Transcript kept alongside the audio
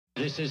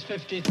This is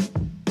 50.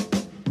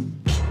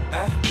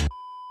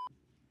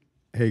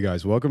 Hey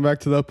guys, welcome back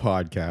to the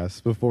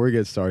podcast. Before we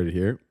get started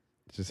here,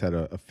 just had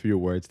a few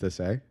words to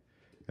say,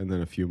 and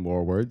then a few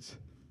more words,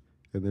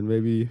 and then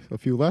maybe a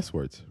few less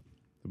words.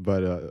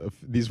 But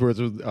these words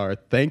are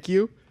thank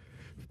you.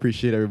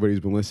 Appreciate everybody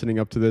who's been listening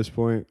up to this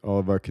point. All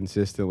of our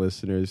consistent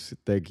listeners,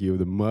 thank you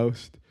the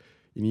most.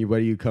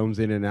 Anybody who comes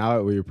in and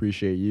out, we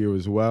appreciate you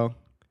as well.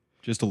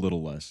 Just a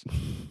little less.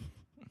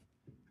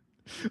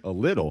 A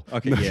little.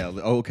 Okay, yeah.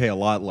 Okay, a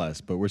lot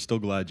less, but we're still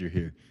glad you're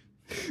here.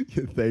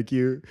 Thank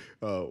you.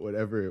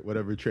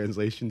 Whatever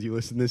translations you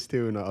listen this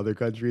to in other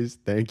countries,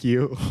 thank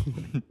you.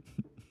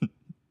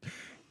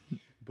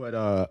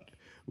 But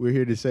we're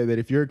here to say that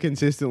if you're a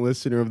consistent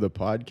listener of the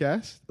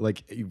podcast,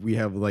 like we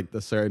have like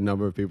the certain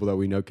number of people that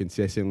we know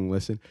consistently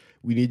listen,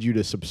 we need you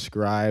to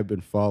subscribe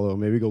and follow.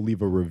 Maybe go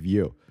leave a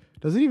review.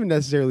 Doesn't even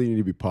necessarily need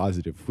to be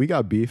positive. If we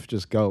got beef,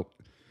 just go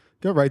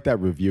write that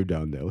review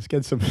down there. Let's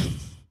get some.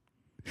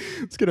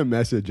 Let's get a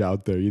message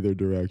out there either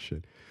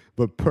direction.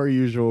 But per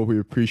usual, we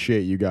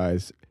appreciate you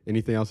guys.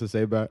 Anything else to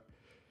say about it?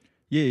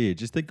 Yeah.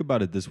 Just think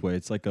about it this way.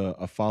 It's like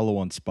a follow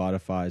on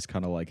Spotify is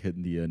kind of like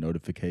hitting the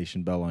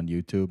notification bell on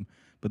YouTube.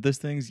 But this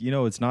thing's,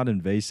 it's not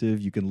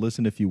invasive. You can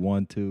listen if you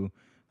want to.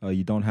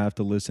 You don't have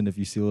to listen if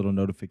you see a little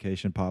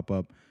notification pop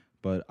up.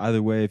 But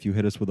either way, if you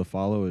hit us with a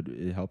follow,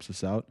 it helps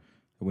us out.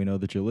 And we know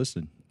that you're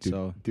listening.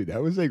 Dude,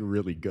 that was like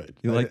really good.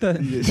 You like that?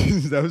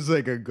 That was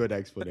like a good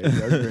explanation.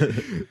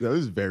 That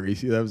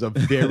was a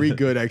very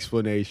good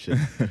explanation.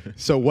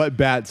 So what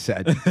Bat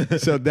said.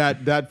 So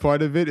that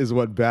part of it is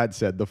what Bat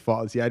said. The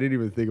fault. See, I didn't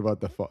even think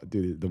about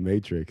the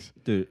Matrix.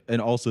 Dude,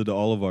 and also to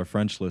all of our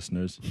French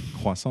listeners,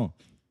 croissant.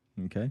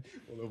 Okay.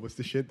 Well, what's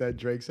the shit that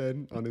Drake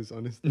said on his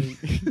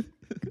thing?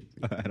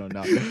 I don't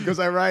know. Because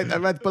I write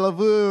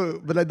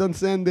Palavu, but I don't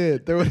send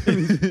it. There was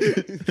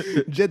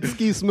jet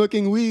ski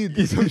smoking weed.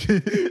 You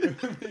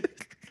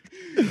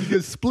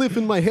get spliff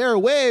in my hair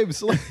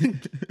waves. Like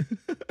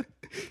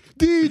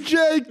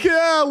DJ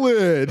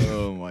Khaled.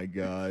 Oh my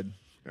God.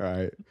 All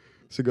right.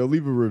 So go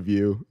leave a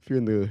review if you're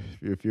in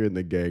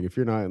the gang. If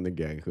you're not in the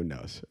gang, who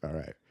knows? All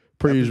right.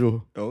 Per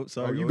usual. Oh,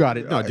 sorry. You got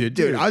it. No,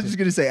 dude. I was just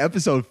going to say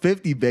episode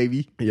 50,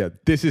 baby. Yeah,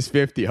 this is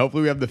 50.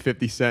 Hopefully we have the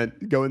 50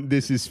 Cent going,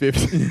 this is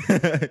 50.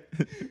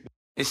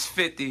 It's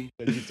 50.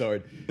 All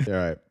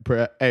right.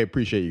 Hey,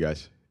 appreciate you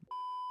guys.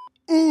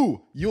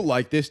 Ooh, you'll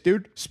like this,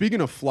 dude.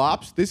 Speaking of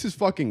flops, this is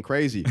fucking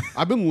crazy.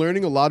 I've been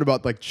learning a lot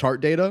about like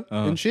chart data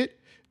and shit.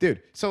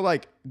 Dude, so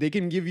like they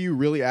can give you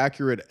really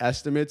accurate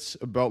estimates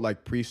about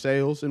like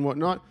pre-sales and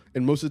whatnot.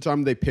 And most of the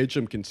time they pitch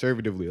them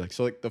conservatively. Like,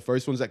 so like the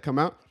first ones that come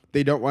out,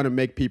 they don't want to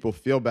make people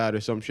feel bad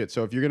or some shit.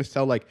 So if you're going to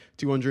sell like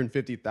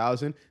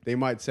 250,000, they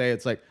might say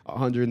it's like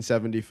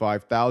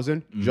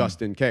 175,000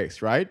 just in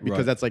case, right?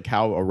 Because that's like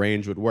how a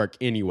range would work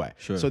anyway.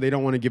 Sure. So they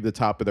don't want to give the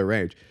top of the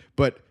range.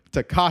 But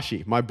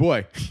Takashi, my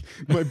boy,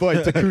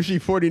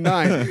 Takushi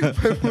 49,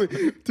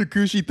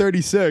 Takushi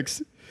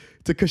 36,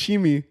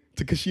 Takashimi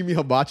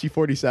Hibachi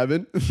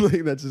 47.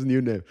 Like that's his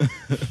new name.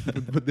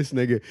 but this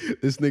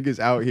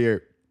nigga's out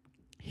here.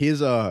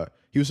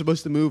 He was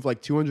supposed to move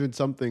like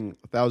 200-something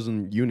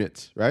thousand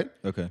units, right?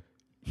 Okay.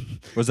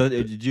 Was that?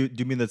 Do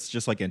you mean that's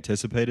just like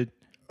anticipated?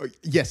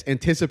 Yes,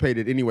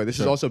 anticipated anyway. This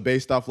is also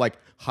based off like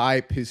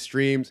hype, his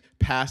streams,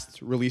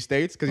 past release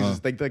dates, because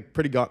he's like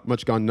pretty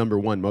much gone number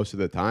one most of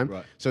the time.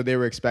 Right. So they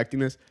were expecting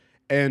this.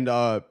 And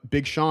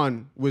Big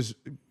Sean was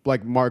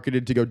like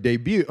marketed to go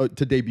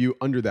debut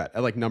under that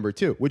at like number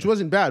 2, which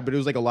wasn't bad, but it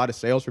was like a lot of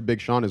sales for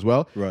Big Sean as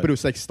well. Right. But it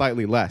was like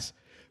slightly less.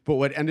 But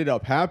what ended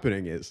up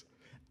happening is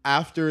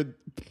after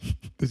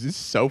this is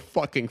so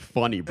fucking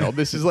funny, bro.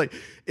 This is like,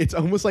 it's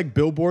almost like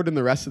Billboard and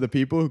the rest of the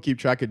people who keep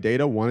track of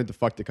data wanted to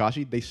fuck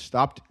Tekashi. They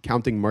stopped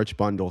counting merch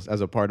bundles as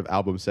a part of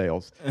album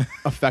sales,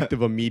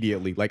 effective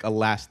immediately, like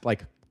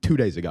 2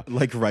 days ago.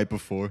 Like right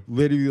before.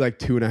 Literally like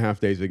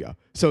 2.5 days ago.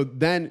 So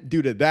then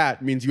due to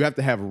that means you have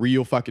to have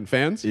real fucking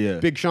fans. Yeah.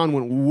 Big Sean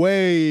went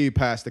way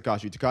past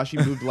Tekashi.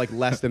 Tekashi moved like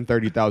less than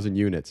 30,000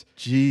 units.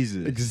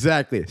 Jesus.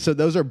 Exactly. So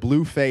those are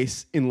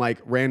Blueface in like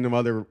random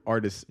other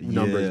artists'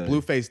 numbers. Yeah.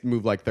 Blueface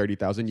moved like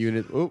 30,000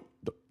 units. Oh,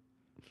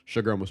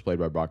 Sugar almost played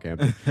by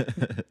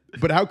Brockhampton.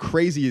 But how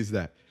crazy is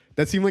that?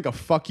 That seemed like a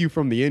fuck you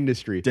from the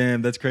industry.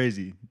 Damn, that's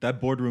crazy.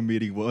 That boardroom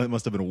meeting, well, it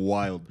must have been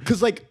wild.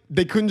 Because, like,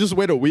 they couldn't just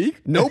wait a week.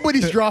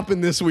 Nobody's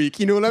dropping this week.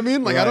 You know what I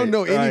mean? Like, I don't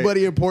know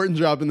anybody important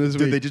dropping this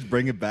week. Did they just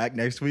bring it back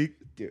next week?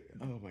 Dude,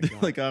 oh my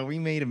God. Like, we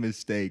made a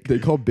mistake. They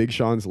call Big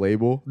Sean's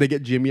label. They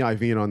get Jimmy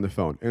Iovine on the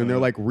phone. And they're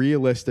like,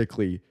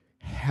 realistically,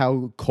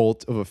 how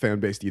cult of a fan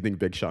base do you think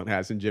Big Sean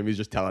has? And Jimmy's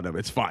just telling them,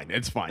 it's fine.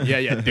 It's fine.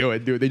 Yeah, do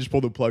it. They just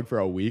pulled the plug for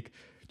a week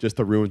just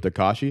to ruin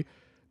Tekashi.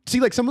 See,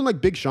 like someone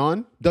like Big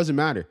Sean doesn't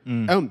matter.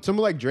 Someone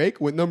like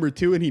Drake went number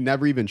 2 and he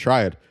never even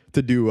tried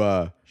to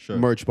do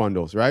merch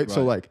bundles, right?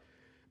 So like,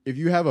 if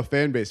you have a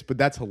fan base, but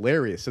that's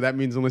hilarious. So that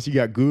means unless you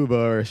got Gooba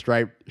or a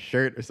striped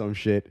shirt or some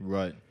shit,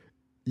 right?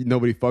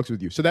 Nobody fucks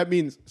with you. So that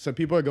means some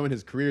people are going,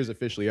 his career is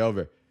officially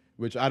over,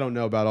 which I don't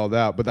know about all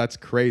that, but that's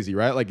crazy,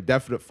 right? Like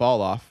definite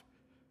fall off.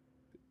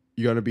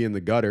 You're gonna be in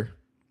the gutter.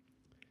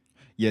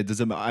 Yeah,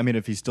 does it? I mean,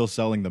 if he's still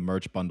selling the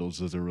merch bundles,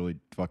 does it really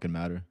fucking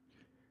matter?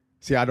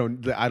 See, I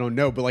don't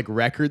know, but like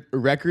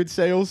record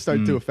sales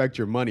start to affect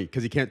your money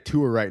because he can't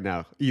tour right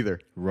now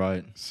either.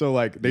 Right. So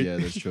like, Yeah,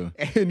 that's true.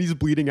 And he's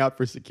bleeding out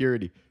for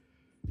security.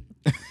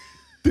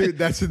 Dude,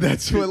 that's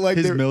what like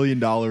His they're- $1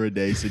 million a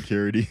day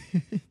security.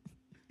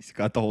 He's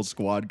got the whole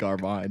squad car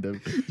behind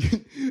him.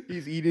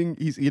 he's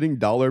eating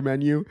dollar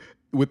menu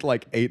with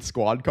like 8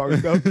 squad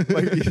cars though.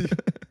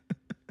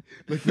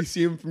 Like we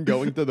see him from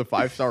going to the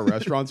 5-star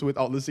restaurants with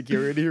all the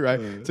security,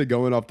 right? To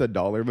going off the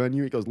dollar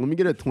menu. He goes, let me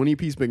get a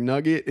 20-piece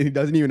McNugget. And he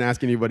doesn't even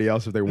ask anybody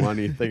else if they want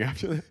anything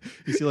after that.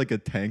 You see like a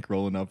tank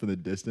rolling up in the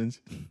distance.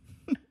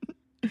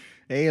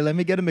 Hey, let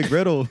me get a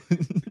McGriddle.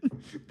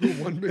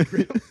 One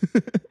McGriddle.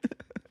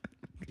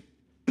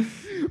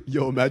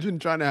 Yo, imagine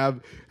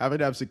having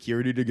to have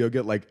security to go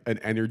get like an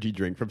energy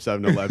drink from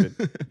 7-Eleven.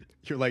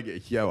 You're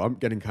like, yo, I'm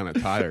getting kind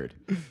of tired.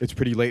 It's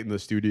pretty late in the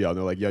studio. And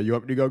they're like, yo, you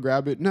want me to go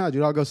grab it? No,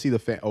 dude, I'll go see the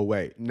fan. Oh,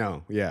 wait.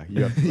 No. Yeah.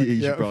 You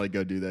should probably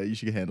go do that. You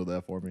should handle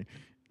that for me.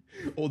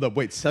 Hold up.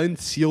 Wait. Send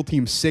SEAL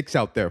Team 6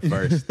 out there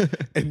first.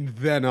 And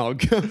then I'll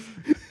go.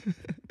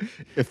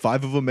 If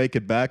 5 of them make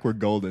it back, we're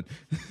golden.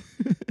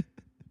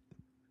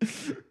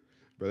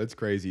 Bro, that's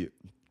crazy.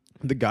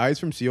 The guys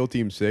from SEAL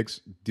Team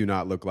 6 do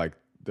not look like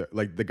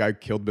the guy who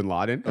killed Bin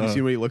Laden. Have you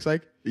seen what he looks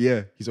like?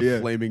 Yeah. He's a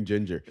flaming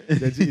ginger.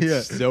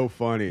 It's so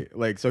funny.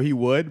 Like, so he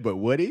would, but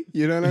would he?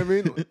 You know what I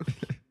mean?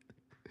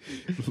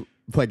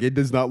 Like, it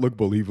does not look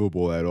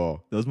believable at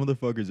all. Those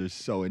motherfuckers are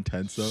so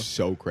intense, though.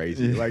 So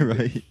crazy. Like,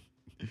 right.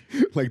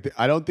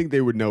 I don't think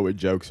they would know what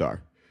jokes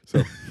are.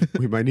 So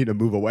we might need to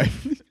move away.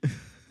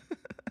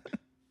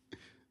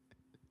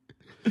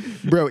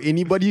 Bro,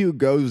 anybody who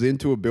goes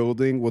into a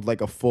building with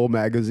like a full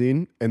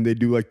magazine and they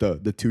do like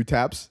the 2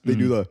 taps, they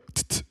do the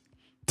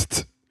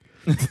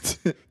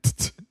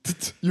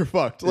you're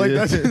fucked. Like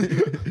that's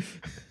the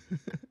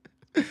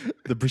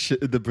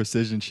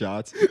precision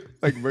shots.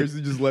 like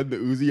Mercy just letting the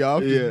Uzi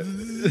off. Yeah.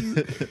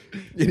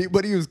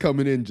 Anybody who's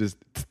coming in just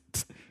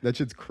that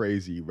shit's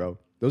crazy, bro.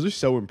 Those are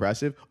so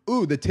impressive.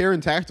 Ooh, the Terran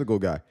Tactical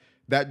guy.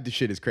 That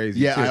shit is crazy.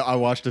 Yeah, too. I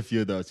watched a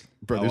few of those.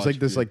 Bro, there's like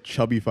this like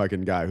chubby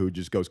fucking guy who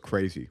just goes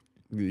crazy.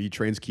 He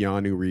trains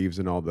Keanu Reeves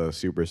and all the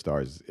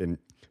superstars,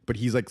 but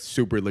he's like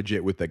super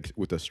legit with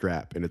a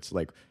strap, and it's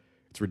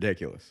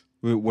ridiculous.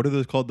 Wait, what are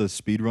those called? The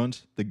speed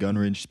runs, the gun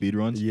range speed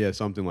runs. Yeah,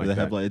 something like They that.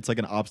 have like it's like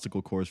an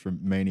obstacle course for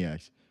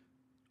maniacs,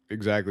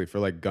 Exactly, for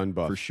like gun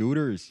buffs. for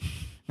shooters.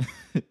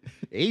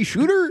 Hey,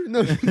 shooter!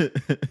 No.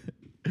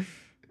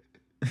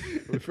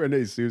 My friend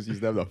Jesus used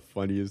to have the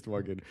funniest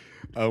fucking.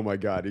 Oh my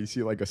god, you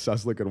see like a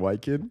sus looking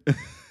white kid.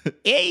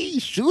 Hey,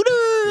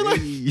 shooter! Like,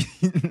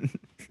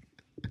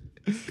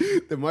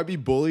 that might be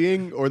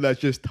bullying, or that's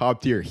just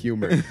top tier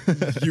humor.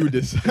 You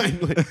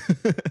decide. Like,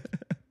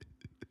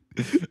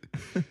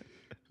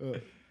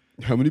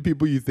 how many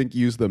people you think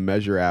use the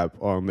Measure app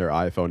on their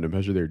iPhone to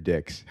measure their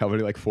dicks? How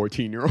many like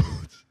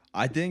 14-year-olds?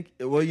 I think.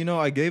 Well,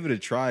 I gave it a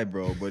try,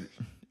 bro, but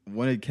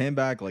when it came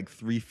back like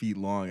 3 feet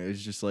long, it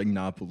was just like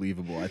not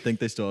believable. I think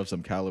they still have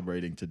some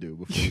calibrating to do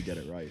before we get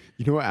it right.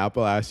 You know what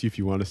Apple asks you if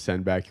you want to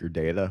send back your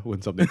data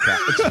when something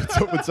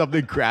when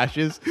something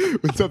crashes?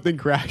 When something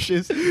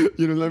crashes,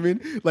 you know what I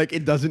mean? Like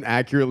it doesn't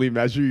accurately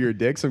measure your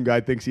dick. Some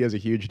guy thinks he has a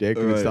huge dick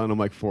and it's telling him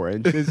like 4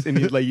 inches, and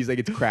he's like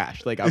it's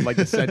crashed. Like I'd like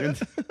to send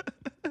it.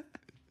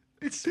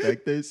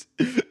 Expect this.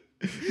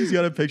 He's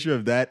got a picture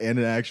of that and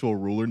an actual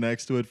ruler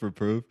next to it for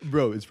proof.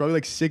 Bro, it's probably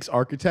like 6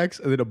 architects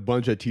and then a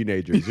bunch of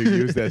teenagers who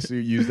use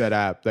that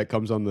app that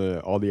comes on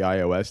all the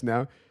iOS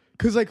now.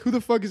 Cause like who the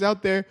fuck is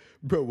out there,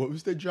 bro? What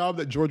was the job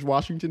that George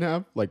Washington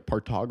have? Like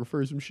partographer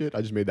or some shit.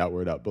 I just made that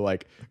word up, but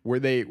like where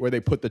they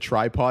put the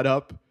tripod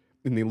up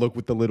and they look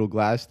with the little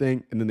glass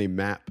thing and then they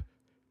map.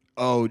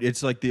 Oh,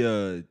 it's like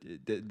the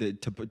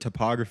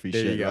topography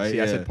There shit, you go. right?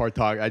 See, I said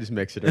partog. I just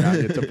mixed it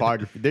around. Yeah,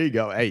 topography. There you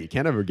go. Hey, you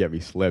can't ever get me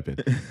slipping.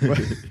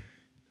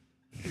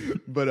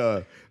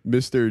 But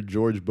Mr.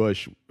 George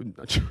Bush,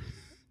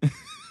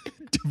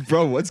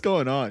 Bro, what's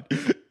going on?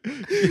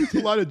 it's a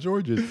lot of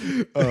Georges.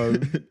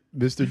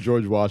 Mr.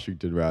 George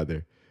Washington,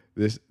 rather.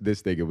 This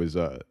nigga was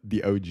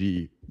the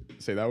OG.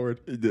 Say that word.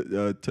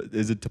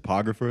 Is it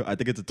topographer? I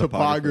think it's a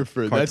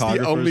Topographer. That's the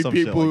Cartographer, only some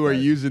shit people who like are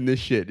that. using this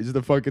shit. Is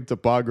the fucking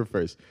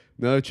topographers.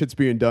 None of shit's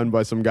being done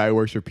by some guy who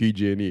works for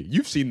PG&E.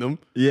 You've seen them.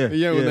 Yeah, When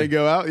yeah. they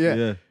go out. Yeah.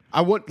 Yeah.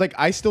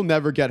 I still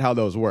never get how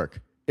those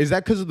work. Is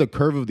that because of the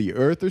curve of the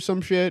earth or some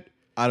shit?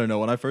 I don't know.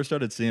 When I first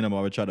started seeing them, I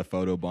would try to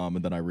photobomb,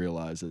 and then I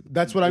realized it.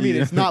 That's what I mean.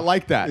 Yeah. It's not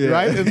like that, Yeah.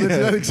 right? It's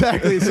not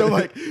exactly. So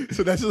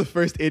that's the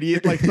first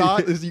idiot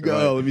thought is you go,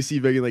 Right. oh, let me see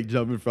if I can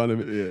jump in front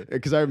of it. Yeah.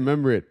 Because I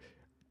remember it.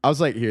 I was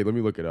like, here, let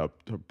me look it up.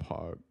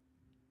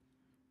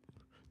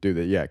 Do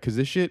that, yeah. Because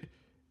this shit,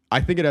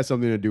 I think it has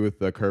something to do with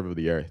the curve of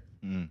the earth.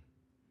 Mm.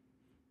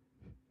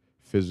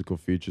 Physical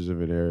features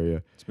of an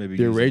area. It's maybe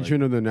The using,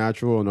 arrangement of the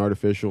natural and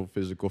artificial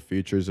physical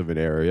features of an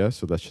area.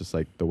 So that's just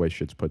like the way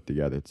shit's put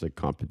together. It's like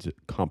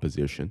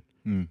composition.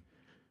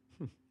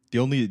 The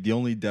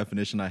only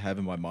definition I have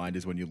in my mind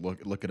is when you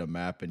look at a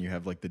map and you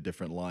have like the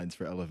different lines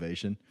for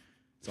elevation.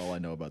 That's all I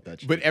know about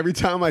that shit. But every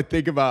time I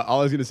think about,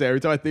 every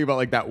time I think about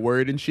like that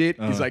word and shit,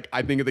 he's like,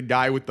 I think of the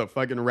guy with the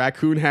fucking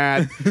raccoon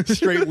hat,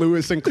 straight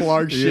Lewis and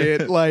Clark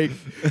shit, like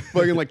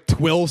fucking like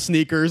twill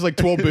sneakers, like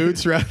twill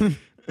boots, right?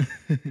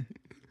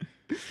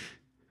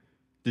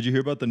 Did you hear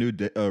about the new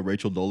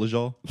Rachel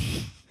Dolezal?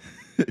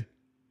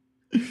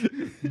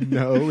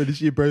 No, what is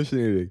she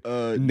impersonating?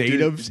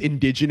 Natives,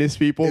 indigenous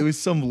people. It was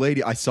some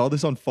lady. I saw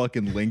this on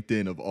fucking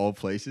LinkedIn of all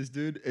places,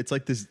 dude. It's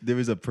like this. There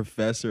was a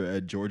professor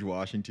at George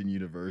Washington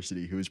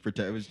University who was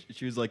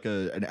she was like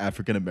an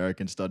African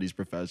American studies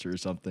professor or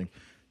something,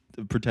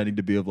 pretending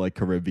to be of like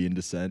Caribbean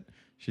descent.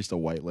 She's just a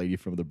white lady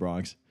from the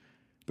Bronx,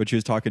 but she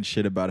was talking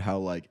shit about how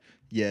like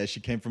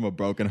she came from a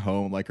broken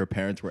home, like her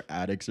parents were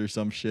addicts or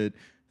some shit.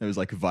 There was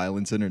like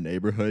violence in her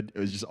neighborhood. It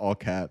was just all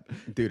cap.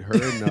 Dude,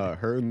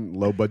 her and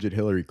low budget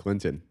Hillary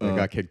Clinton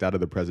got kicked out of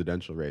the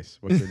presidential race.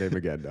 What's her name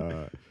again?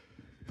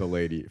 The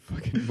lady.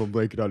 Fucking, I'm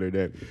blanking on her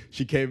name.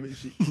 She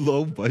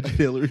low budget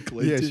Hillary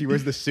Clinton. Yeah, she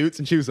wears the suits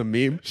and she was a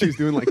meme. She was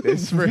doing like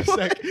this for a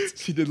sec.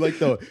 She did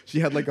like she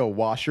had like a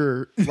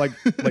washer, like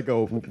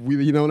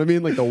you know what I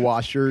mean? Like the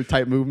washer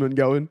type movement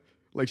going.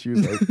 Like she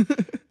was like,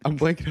 I'm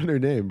blanking on her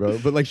name, bro.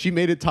 But like she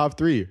made it top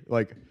 3.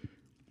 Like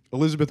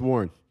Elizabeth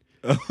Warren.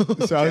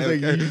 So I was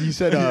like,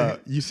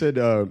 you said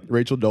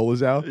Rachel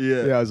Dolezal?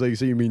 Yeah. I was like,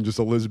 so you mean just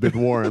Elizabeth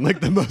Warren, like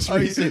the most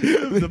recent,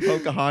 the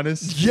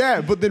Pocahontas? Yeah,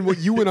 but then what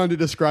you went on to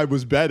describe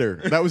was better.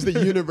 That was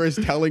the universe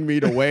telling me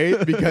to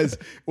wait, because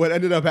what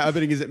ended up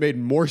happening is it made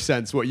more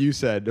sense what you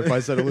said if I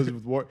said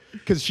Elizabeth Warren,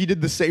 because she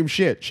did the same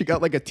shit. She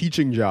got like a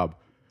teaching job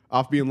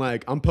off being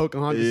like, I'm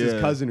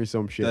Pocahontas' cousin or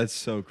some shit. That's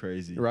so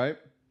crazy, right?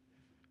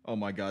 Oh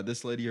my god,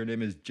 this lady, her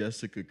name is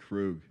Jessica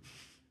Krug.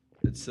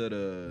 It said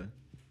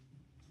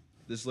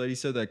This lady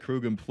said that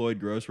Krug employed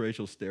gross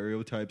racial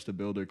stereotypes to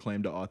build her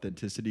claim to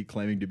authenticity,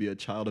 claiming to be a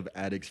child of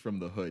addicts from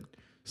the hood.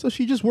 So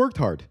she just worked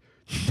hard.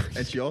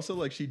 And she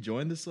also, she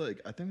joined this, I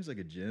think it was like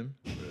a gym.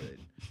 Right?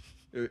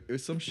 It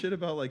was some shit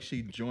about,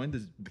 she joined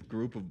this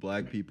group of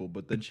black people,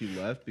 but then she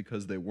left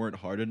because they weren't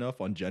hard enough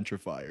on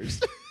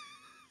gentrifiers.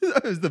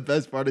 That was the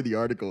best part of the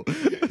article.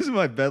 I was in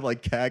my bed,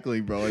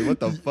 cackling, bro. Like, what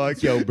the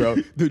fuck? Yo, bro,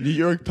 the New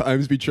York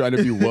Times be trying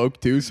to be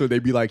woke, too, so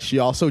they'd be like, she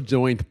also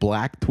joined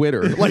Black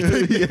Twitter. Like,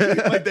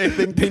 they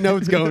think they know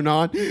what's going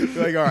on. They're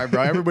like, all right,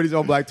 bro, everybody's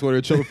on Black Twitter.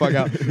 Chill the fuck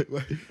out.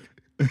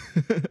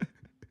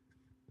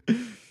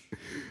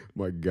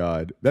 My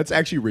God. That's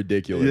actually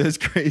ridiculous. Yeah, that's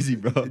crazy,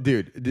 bro.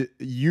 Dude,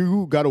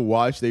 you got to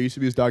watch. There used to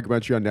be this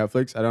documentary on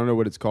Netflix. I don't know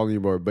what it's called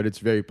anymore, but it's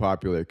very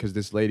popular because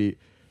this lady,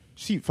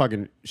 she's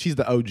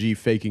the OG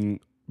faking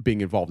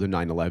being involved in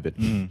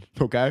 9/11.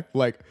 Okay?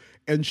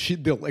 And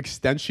the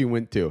extent she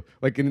went to,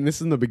 and this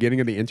is in the beginning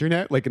of the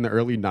internet, in the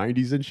early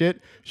 90s and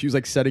shit, she was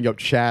setting up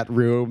chat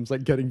rooms,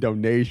 getting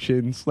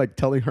donations,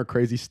 telling her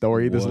crazy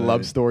story, this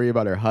love story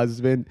about her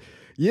husband.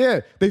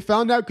 Yeah, they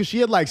found out because she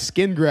had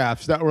skin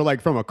grafts that were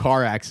from a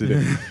car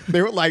accident.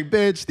 They were like,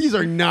 bitch, these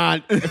are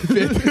not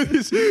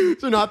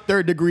these are not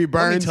 3rd-degree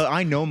burns.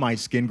 I know my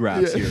skin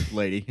grafts here,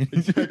 lady.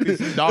 Exactly.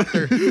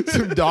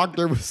 Some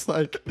doctor was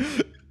like,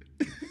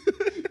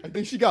 I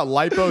think she got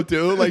lipo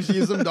too.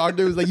 She's some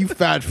doctor who was like, you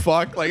fat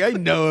fuck. I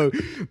know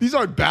these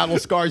aren't battle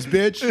scars,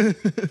 bitch.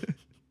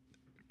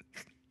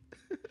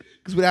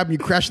 Because what happened? You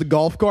crashed the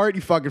golf cart,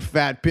 you fucking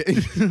fat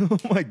bitch. Oh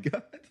my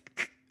God.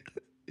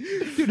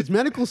 Dude, it's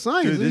medical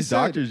science. Dude, this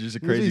doctor's just a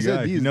crazy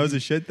guy. He knows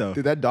his shit, though.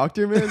 Dude, that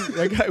doctor, man,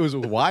 that guy was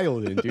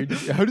wild, dude.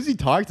 How does he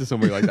talk to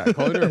somebody like that?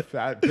 Calling her a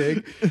fat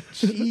pig?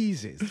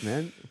 Jesus,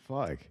 man.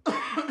 Fuck.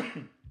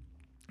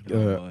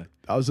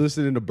 I was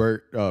listening to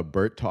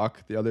Bert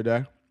talk the other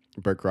day,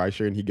 Bert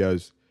Kreischer, and he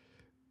goes,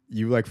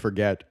 you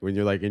forget when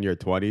you're in your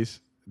 20s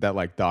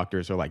that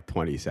doctors are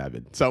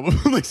 27. Some of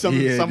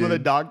the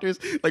doctors,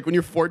 when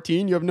you're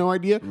 14, you have no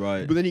idea.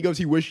 Right. But then he goes,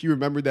 he wished he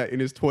remembered that in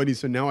his 20s.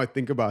 So now I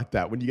think about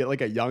that. When you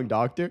get a young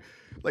doctor,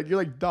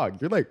 you're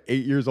dog, you're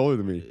 8 years older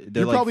than me.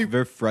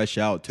 They're fresh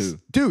out too.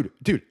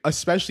 Dude,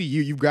 especially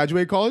you've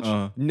graduated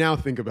college. Now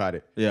think about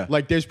it. Yeah.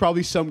 There's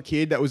probably some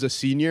kid that was a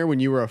senior when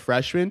you were a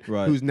freshman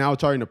who's now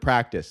starting to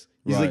practice.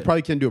 He's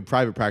probably can't do a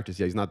private practice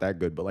yet. He's not that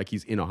good, but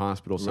he's in a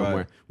hospital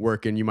somewhere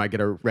working. You might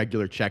get a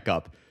regular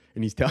checkup.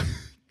 And he's telling...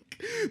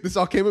 This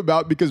all came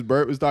about because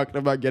Bert was talking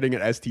about getting an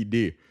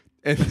STD.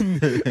 And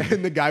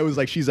the guy was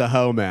like, she's a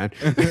hoe, man.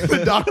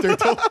 The doctor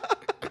told...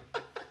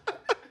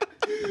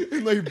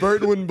 And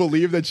Bert wouldn't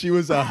believe that she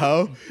was a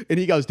hoe. And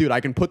he goes, dude, I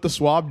can put the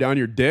swab down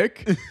your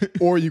dick,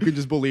 or you can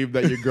just believe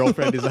that your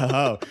girlfriend is a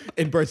hoe.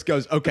 And Bert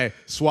goes, okay,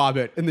 swab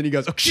it. And then he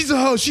goes, oh, she's a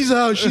hoe, she's a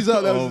hoe, she's a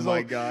hoe. That was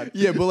my God.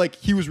 Yeah, but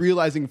he was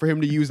realizing for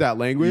him to use that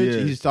language,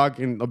 he's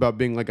talking about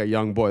being a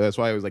young boy. That's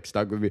why it was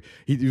stuck with me.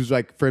 He was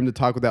for him to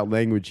talk with that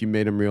language, he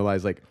made him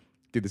realize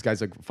dude, this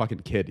guy's a fucking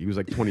kid. He was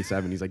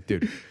 27. He's like,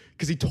 dude,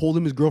 because he told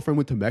him his girlfriend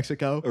went to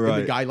Mexico. Right.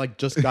 And the guy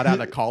just got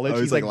out of college.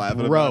 He's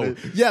laughing bro. about it.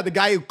 Yeah, the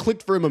guy who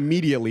clicked for him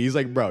immediately. He's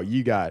like, bro,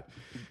 you got.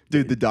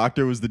 Dude, the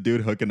doctor was the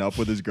dude hooking up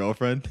with his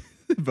girlfriend.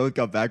 Both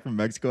got back from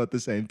Mexico at the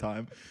same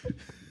time.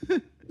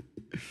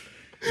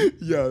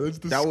 Yeah, that's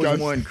disgusting. That was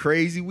one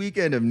crazy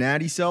weekend of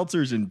natty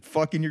seltzers and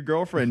fucking your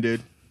girlfriend,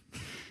 dude.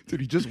 Dude,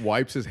 he just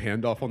wipes his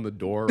hand off on the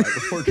door right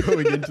before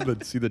going into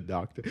the see the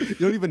doctor. You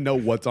don't even know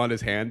what's on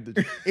his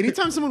hand.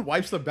 Anytime someone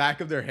wipes the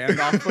back of their hand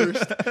off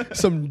first,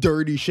 some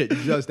dirty shit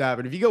just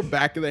happened. If you go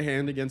back of the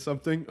hand against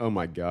something, oh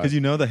my god. Because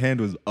you know the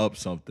hand was up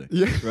something.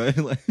 Yeah. Right?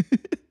 Like,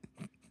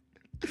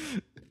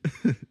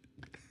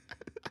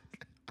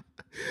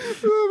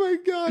 oh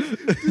my god.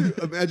 Dude,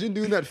 imagine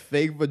doing that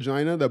fake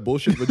vagina, that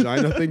bullshit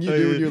vagina thing you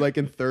do when you're like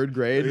in third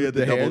grade. yeah, with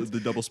the hands. the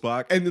double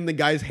Spock. And then the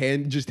guy's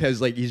hand just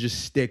has like, he's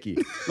just sticky.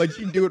 Like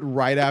you do it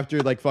right after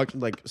like fucking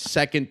like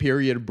second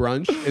period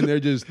brunch and they're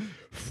just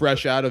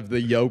fresh out of the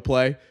yo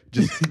play.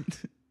 Just,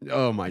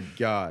 oh my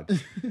God.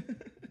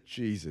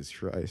 Jesus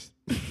Christ.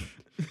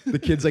 The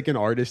kid's like an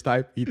artist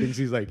type. He thinks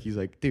he's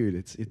like, dude,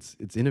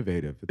 it's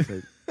innovative. It's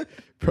like,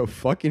 bro,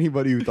 fuck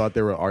anybody who thought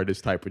they were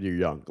artist type when you're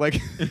young. Like,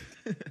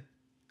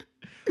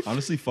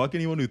 Honestly, fuck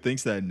anyone who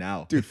thinks that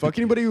now. dude, fuck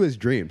anybody who has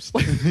dreams.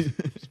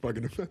 Just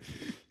fucking.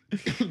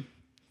 If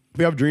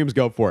you have dreams,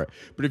 go for it.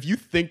 But if you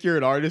think you're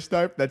an artist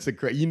type, that's a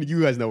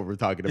you guys know what we're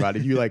talking about.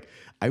 If you like,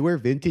 I wear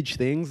vintage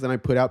things, then I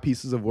put out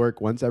pieces of work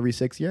once every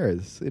 6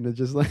 years, and it's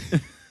just like,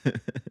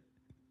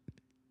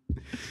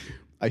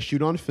 I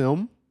shoot on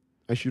film.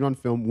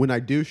 When I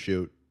do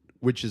shoot,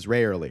 which is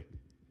rarely.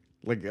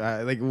 Like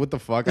what the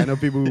fuck? I know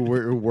people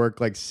who work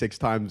like six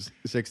times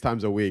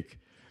a week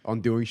on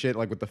doing shit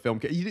like with the film.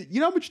 You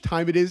know how much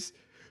time it is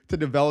to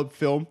develop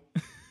film?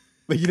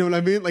 Like, you know what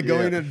I mean? Like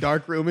going in a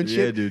dark room and shit.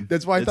 Yeah, dude.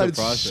 That's why I It's thought a it's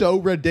process. so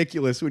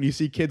ridiculous when you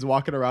see kids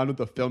walking around with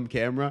a film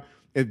camera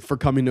for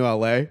coming to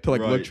LA to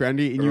like look Right.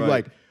 trendy, and you're Right.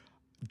 like,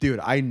 dude,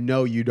 I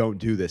know you don't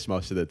do this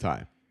most of the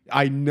time.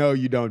 I know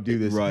you don't do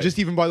this. Right. Just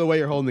even by the way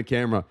you're holding the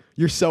camera,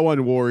 you're so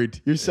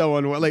unworried. You're so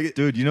unworried. Like,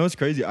 Dude, you know what's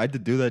crazy? I had to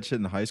do that shit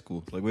in high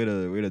school. Like we had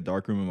a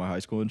dark room in my high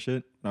school and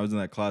shit. And I was in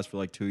that class for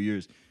like 2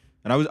 years.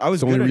 And I was the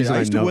only good at it. reason I I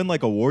used to know. win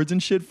like awards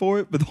and shit for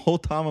it, but the whole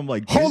time I'm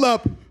like, hold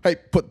up. Hey,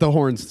 put the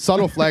horns.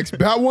 Subtle flex.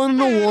 Bat won an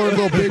award,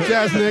 little bitch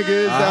ass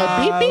niggas.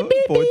 Beep, beep,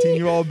 beep, beep.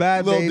 14-year-old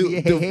bad Little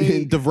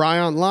baby.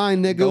 DeVry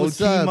online, nigga. Go What's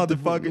team, up?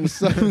 motherfucker.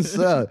 What's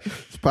up?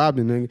 It's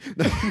popping,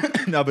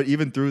 nigga. No, but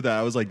even through that,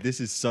 I was like,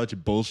 this is such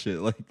bullshit.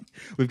 Like,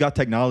 we've got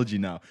technology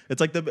now. It's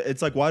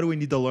like, why do we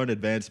need to learn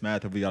advanced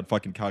math if we got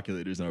fucking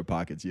calculators in our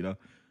pockets? You know?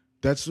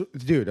 That's what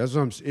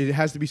I'm saying. It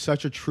has to be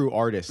such a true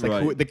artist. Like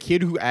Right. the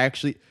kid who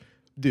actually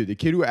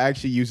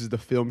uses the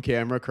film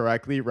camera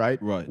correctly,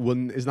 right? Right.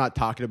 Is not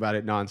talking about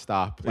it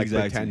nonstop, like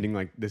Exactly. pretending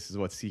like this is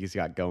what C's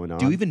got going on.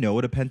 Do you even know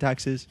what a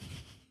pentax is?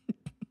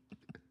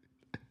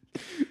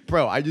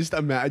 Bro, I just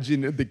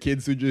imagine the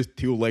kids who just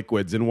two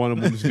liquids and one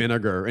of them's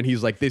vinegar, and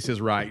he's like, "This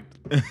is right,"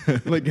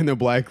 like in the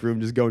black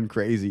room, just going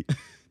crazy.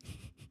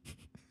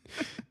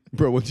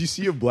 Bro, once you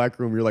see a black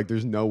room, you're like,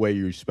 "There's no way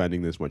you're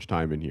spending this much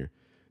time in here."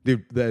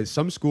 Dude,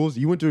 some schools,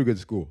 you went to a good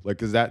school, like,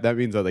 cause that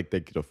means that like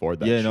they could afford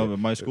that. Yeah, shit. no, but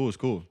my school was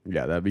cool.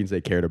 Yeah, that means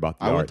they cared about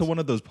the I arts. went to one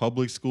of those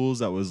public schools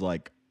that was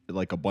like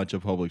a bunch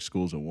of public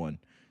schools in one.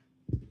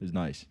 It was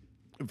nice.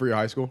 For your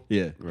high school.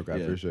 Yeah. Okay,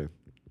 Yeah. for sure.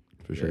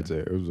 For sure, Yeah.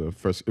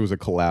 it was a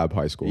collab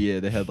high school. Yeah,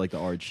 they had like the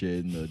art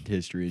shit and the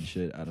history and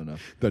shit. I don't know.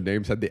 The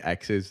names had the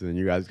X's, and then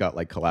you guys got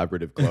like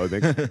collaborative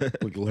clothing,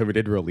 like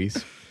limited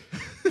release.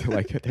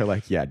 They're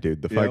like, yeah,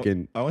 dude, the Yeah,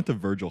 fucking I went to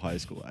Virgil High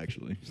School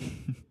actually.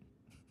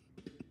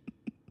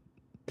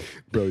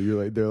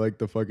 bro, they're like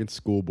the fucking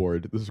school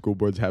board. The school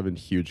board's having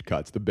huge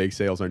cuts. The bake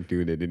sales aren't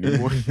doing it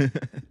anymore.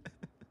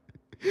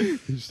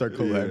 You start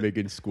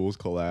making schools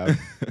collab.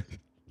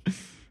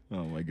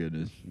 Oh my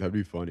goodness. That'd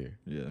be funny.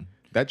 Yeah.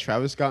 That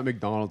Travis Scott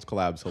McDonald's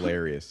collab's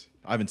hilarious.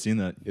 I haven't seen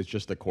that. It's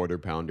just a quarter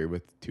pounder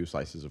with 2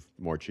 slices of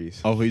more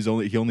cheese. Oh,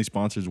 he only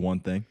sponsors one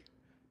thing.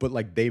 But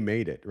like they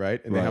made it,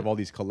 right? And they Right. have all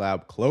these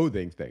collab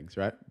clothing things,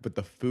 right? But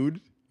the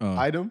food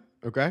item,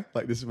 okay?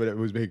 Like this is what it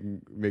was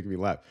making me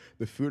laugh.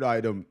 The food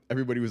item,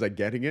 everybody was like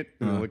getting it.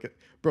 And look at,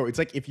 bro, it's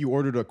like if you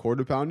ordered a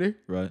quarter pounder,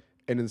 Right.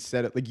 and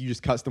instead of like you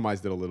just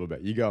customized it a little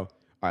bit. You go, all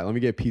right, let me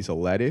get a piece of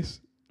lettuce,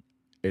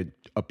 and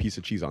a piece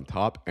of cheese on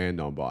top and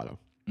on bottom,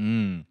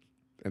 and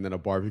then a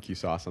barbecue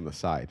sauce on the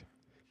side.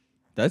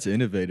 That's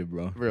innovative,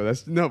 bro. Bro,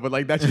 but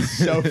like that's just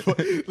so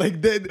like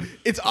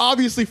it's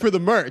obviously for the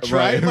merch,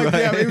 right? Right, Like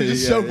yeah, right. it was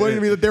just so funny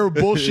to me that they were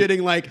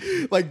bullshitting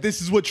like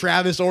this is what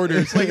Travis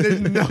orders. Like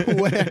there's no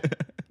way.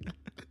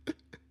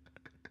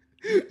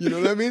 You know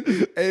what I mean?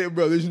 Hey,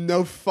 bro, there's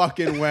no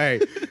fucking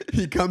way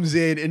he comes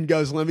in and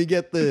goes, let me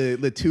get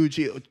the 2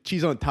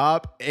 cheese on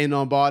top and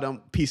on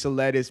bottom, piece of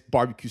lettuce,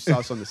 barbecue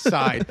sauce on the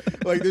side.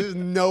 Like, there's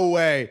no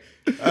way.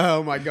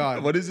 Oh, my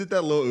God. What is it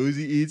that Lil Uzi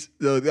eats?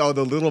 The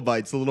little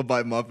bites, the little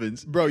bite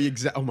muffins. Bro,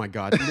 oh, my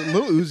God.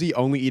 Lil Uzi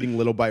only eating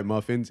Little Bite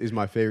muffins is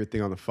my favorite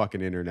thing on the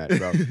fucking internet,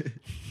 bro.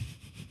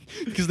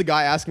 Because the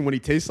guy asked him what he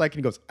tastes like, and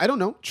he goes, I don't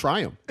know.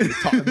 Try him.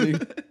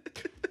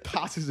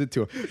 Tosses it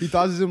to him. He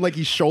tosses him like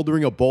he's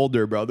shouldering a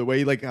boulder, bro. The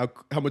way like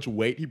how much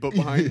weight he put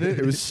behind it.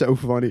 It was so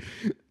funny.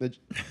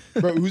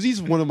 Bro,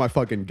 Uzi's one of my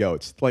fucking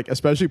goats. Like,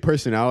 especially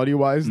personality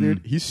wise,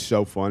 dude. He's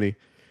so funny.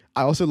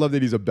 I also love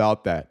that he's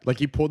about that. Like,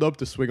 he pulled up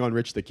to swing on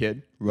Rich the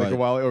Kid like a Right.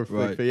 while ago.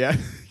 Right. Like, yeah.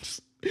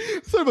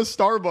 Instead of a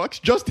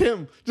Starbucks, just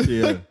him. Just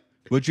Yeah. like-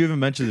 What you even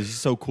mentioned is he's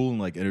so cool in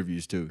like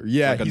interviews too.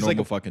 Yeah, like a he's normal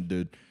like a- fucking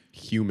dude.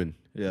 human.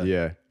 Yeah.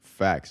 Yeah.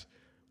 Facts.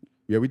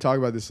 Yeah, we talk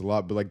about this a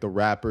lot, but like the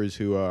rappers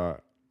who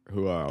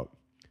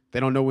they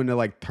don't know when to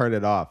like turn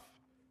it off.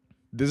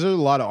 There's a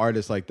lot of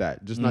artists like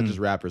that. Just not just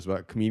rappers,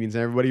 but comedians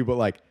and everybody. But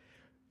like,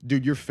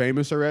 dude, you're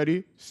famous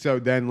already. So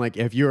then like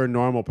if you're a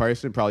normal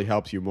person, it probably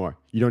helps you more.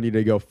 You don't need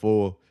to go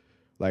full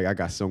like I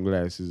got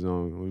sunglasses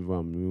on. What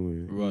I'm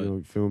doing. Right.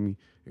 You feel me?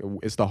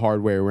 It's the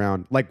hard way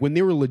around. Like when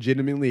they were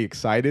legitimately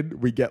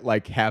excited, we get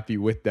like happy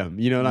with them.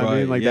 You know what I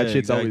mean? Like that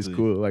shit's always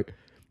cool. Like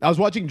I was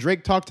watching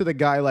Drake talk to the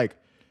guy like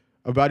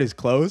about his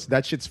clothes.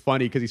 That shit's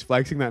funny because he's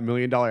flexing that $1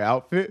 million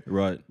outfit.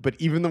 Right. But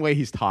even the way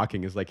he's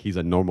talking is like he's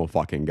a normal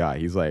fucking guy.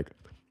 He's like,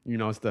 you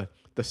know, it's the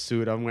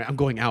suit I'm wearing. I'm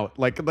going out.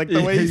 Like the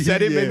way he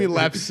said it made me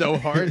laugh so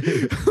hard.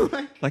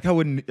 Like I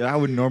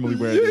would normally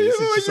wear Yeah, this. yeah,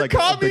 It's just you like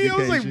caught a me. big I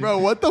was like, occasion. bro,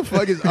 what the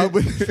fuck is up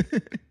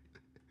with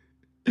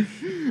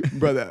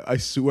brother? I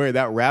swear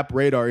that Rap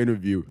Radar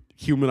interview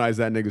humanized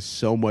that nigga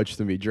so much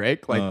to me.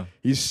 Drake, like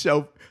he's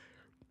so,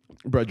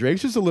 bro.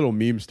 Drake's just a little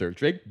memester.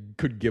 Drake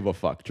could give a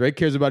fuck. Drake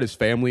cares about his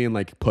family and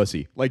like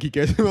pussy. Like he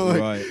cares about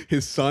like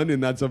his son,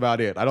 and that's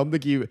about it. I don't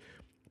think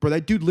bro.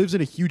 That dude lives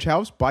in a huge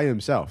house by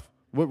himself.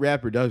 What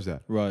rapper does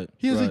that? Right.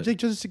 He has like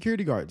just a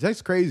security guard.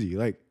 That's crazy.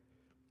 Like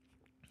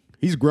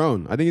he's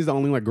grown. I think he's the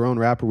only like grown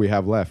rapper we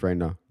have left right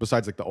now,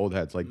 besides like the old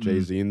heads like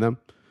Jay-Z and them.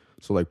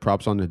 So like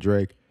props on to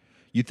Drake.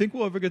 You think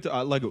we'll ever get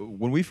to like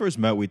when we first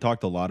met? We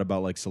talked a lot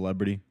about like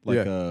celebrity,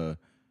 like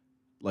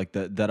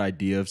that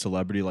idea of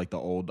celebrity, like the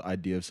old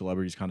idea of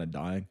celebrities kind of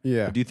dying.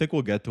 Yeah. But do you think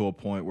we'll get to a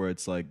point where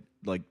it's like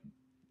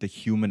the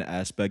human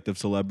aspect of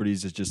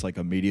celebrities is just like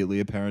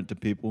immediately apparent to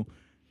people,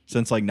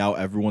 since like now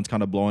everyone's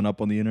kind of blowing up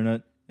on the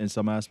internet in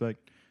some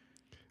aspect?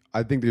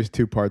 I think there's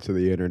two parts of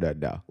the internet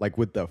now, like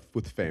with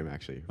fame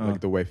actually, like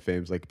the way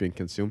fame's like being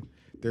consumed.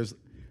 There's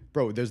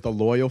the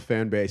loyal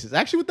fan base. It's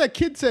actually what that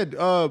kid said.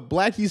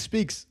 Blackie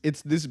Speaks.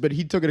 It's this, but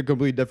he took it a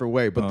completely different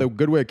way. But the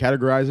good way of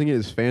categorizing it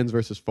is fans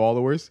versus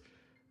followers,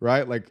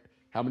 right? Like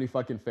how many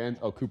fucking fans?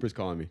 Oh, Cooper's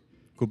calling me.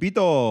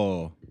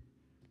 Cupito.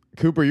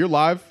 Cooper, you're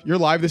live. You're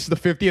live. This is the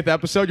 50th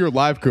episode. You're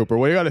live, Cooper.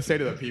 What do you got to say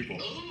to the people?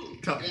 Ooh,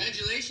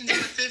 congratulations on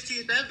the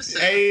 50th episode.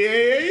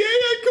 Hey,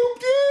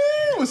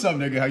 Cooper. What's up,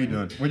 nigga? How you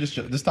doing? We're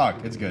just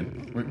talk. It's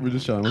good. We're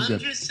just chilling. What's I'm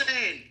good? just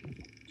saying,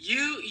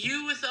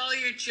 you with all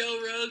your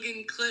Joe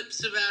Rogan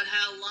clips about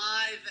how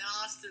live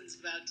Austin's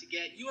about to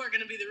get, you are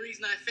going to be the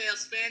reason I fail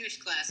Spanish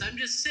class. I'm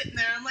just sitting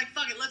there. I'm like,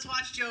 fuck it, let's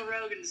watch Joe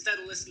Rogan instead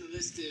of listening to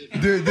this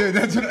dude. Dude,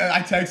 that's what I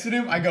texted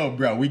him. I go,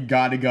 bro, we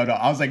gotta go to.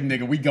 I was like,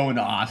 nigga, we going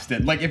to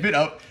Austin. Like if it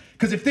up,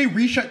 because if they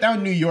re-shut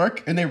down New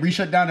York and they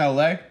re-shut down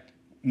LA,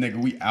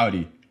 nigga, we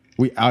outie.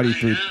 We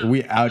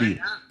outie.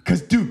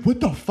 Cause dude, what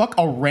the fuck?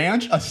 A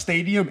ranch, a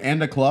stadium,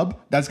 and a club?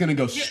 That's gonna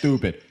go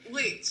stupid.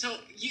 Wait, so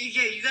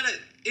you gotta.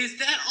 Is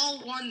that all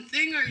one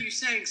thing, or are you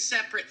saying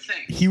separate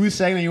things? He was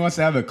saying that he wants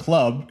to have a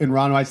club, and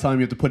Ron White's telling him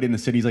you have to put it in the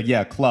city. He's like,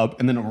 yeah, club,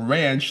 and then a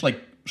ranch like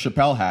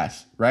Chappelle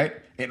has, right?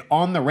 And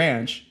on the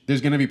ranch,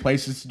 there's gonna be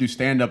places to do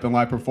stand-up and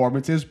live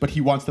performances, but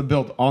he wants to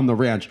build on the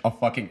ranch a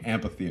fucking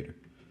amphitheater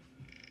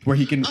where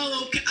he can.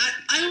 Oh, okay.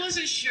 I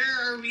wasn't sure.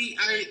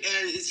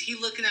 Is he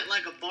looking at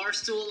like a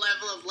barstool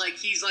level of like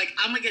he's like,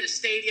 I'm gonna get a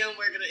stadium.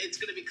 It's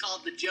gonna be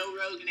called the Joe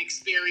Rogan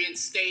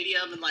Experience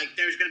Stadium, and like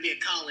there's gonna be a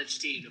college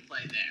team to play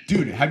there.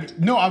 Dude,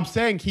 I'm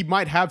saying he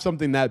might have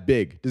something that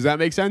big. Does that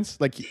make sense?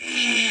 Like,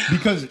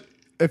 because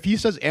if he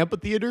says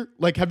amphitheater,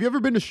 like, have you ever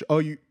been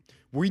to?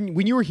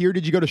 When you were here,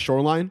 did you go to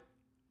Shoreline?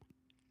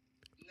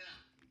 No.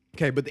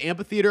 Okay, but the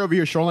amphitheater over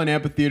here, Shoreline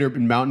Amphitheater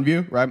in Mountain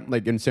View, right?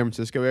 Like in San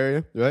Francisco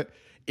area, right?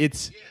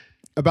 It's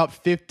about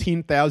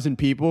 15,000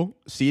 people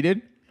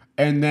seated,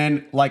 and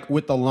then like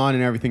with the lawn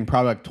and everything,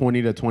 probably like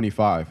 20 to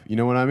 25. You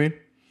know what I mean?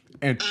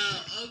 And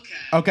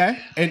okay.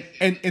 And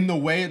in the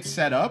way it's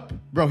set up,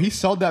 bro, he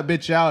sold that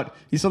bitch out.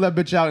 He sold that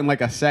bitch out in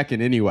like a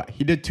second anyway.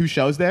 He did 2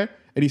 shows there,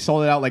 and he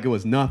sold it out like it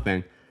was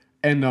nothing.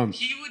 And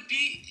he would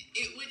be.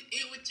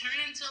 It would turn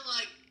into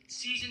like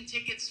season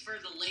tickets for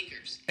the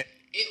Lakers.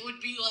 It would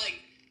be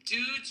like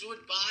dudes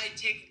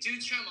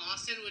from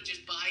Austin would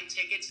just buy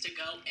tickets to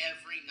go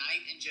every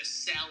night and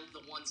just sell the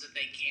ones that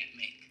they can't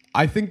make.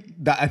 I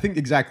think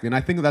exactly, and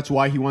I think that's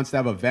why he wants to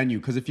have a venue.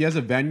 Because if he has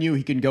a venue,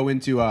 he can go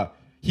into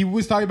he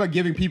was talking about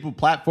giving people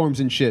platforms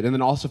and shit, and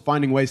then also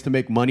finding ways to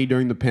make money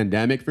during the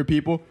pandemic for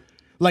people.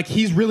 Like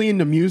he's really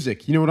into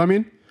music, you know what I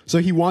mean? So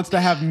he wants to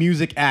have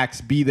music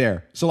acts be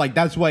there. So like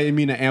that's why I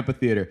mean an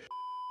amphitheater.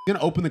 He's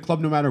gonna open the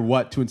club no matter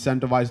what to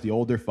incentivize the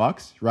older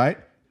fucks, right?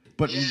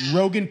 But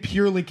Rogan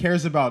purely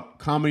cares about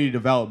comedy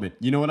development.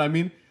 You know what I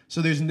mean?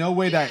 So there's no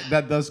way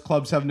that those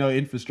clubs have no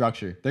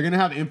infrastructure. They're going to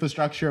have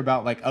infrastructure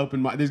about like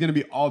open mic. There's going to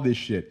be all this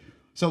shit.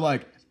 So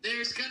like.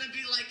 There's going to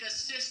be like a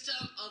system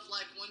of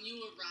like when you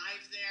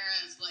arrive there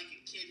as like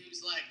a kid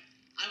who's like,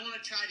 I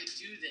want to try to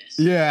do this.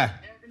 Yeah.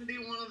 There's going to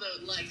be one of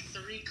the like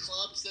 3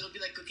 clubs that'll be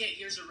like, okay,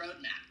 here's a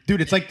roadmap.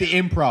 Dude, it's like the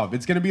improv.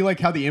 It's going to be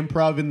like how the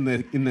improv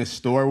in the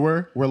store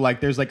were, where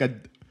like there's like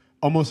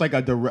almost like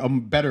a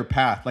better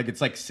path. Like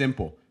it's like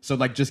simple. So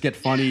like just get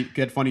funny,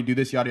 do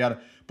this, yada yada.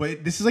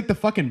 But this is like the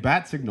fucking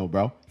bat signal,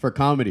 bro, for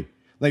comedy.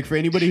 Like for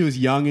anybody who's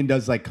young and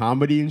does like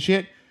comedy and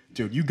shit,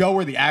 Dude, you go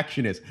where the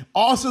action is.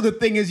 Also, the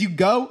thing is, you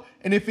go,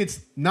 and if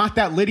it's not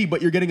that litty,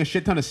 but you're getting a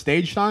shit ton of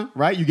stage time,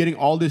 right? You're getting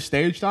all this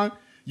stage time.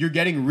 You're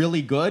getting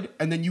really good,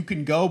 and then you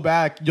can go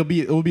back. It'll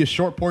be a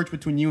short porch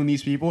between you and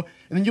these people,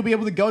 and then you'll be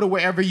able to go to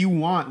wherever you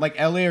want, like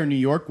LA or New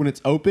York when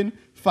it's open,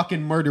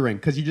 fucking murdering,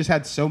 because you just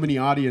had so many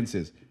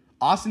audiences.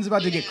 Austin's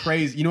about to get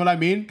crazy. You know what I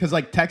mean? Because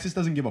like Texas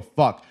doesn't give a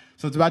fuck,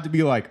 so it's about to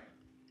be like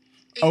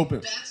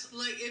open. That's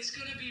like it's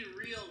gonna be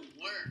real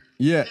work.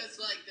 Yeah. Because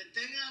like the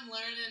thing I'm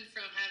learning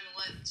from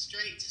having went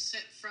straight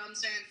from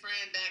San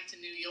Fran back to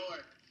New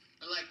York,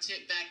 or like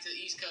back to the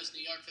East Coast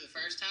New York for the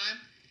first time,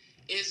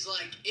 is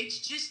like it's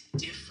just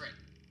different.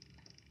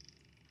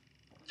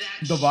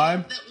 That the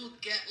vibe that will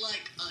get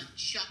like a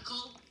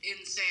chuckle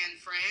in San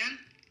Fran.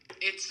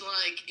 It's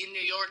like in New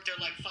York they're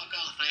like, fuck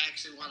off, I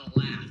actually want to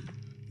laugh.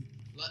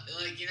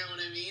 Like, you know what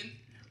I mean?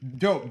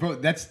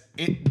 Bro, that's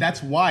it.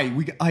 That's why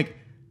we like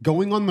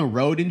going on the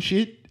road and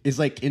shit is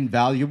like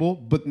invaluable.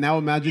 But now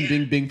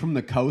imagine being from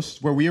the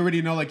coast where we already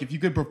know like if you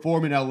could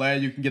perform in LA,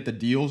 you can get the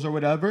deals or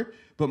whatever.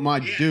 But my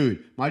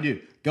dude,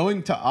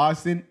 going to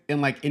Austin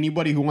and like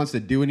anybody who wants to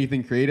do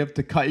anything creative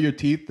to cut your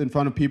teeth in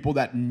front of people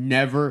that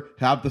never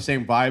have the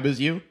same vibe as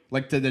you,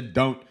 like that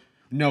don't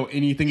know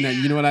anything that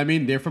you know what I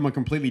mean. They're from a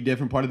completely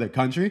different part of the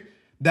country.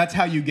 That's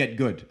how you get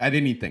good at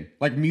anything,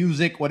 like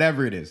music,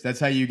 whatever it is. That's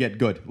how you get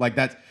good. Like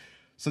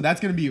so that's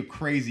gonna be a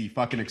crazy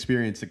fucking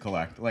experience to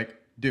collect. Like,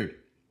 dude,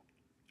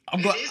 It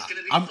is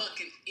gonna be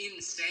fucking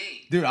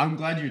insane. Dude, I'm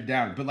glad you're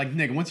down. But like,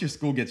 nigga, once your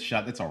school gets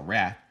shut, that's a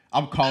wrap.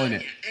 I'm calling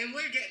it. Yeah. And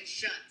we're getting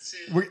shut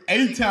soon. We're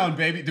A-Town,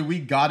 baby. Dude, we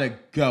gotta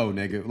go,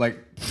 nigga. Like,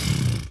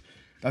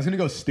 that's gonna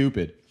go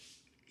stupid.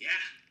 Yeah.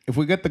 If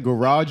we get the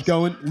garage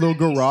going, little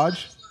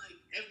garage. Like,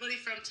 everybody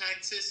from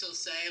Texas will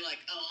say like,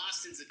 "Oh,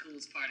 Austin's the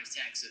coolest part of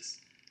Texas."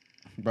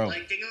 Bro.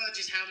 Like, think about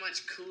just how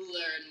much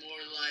cooler and more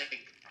like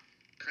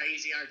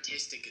crazy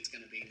artistic it's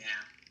gonna be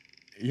now.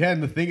 Yeah,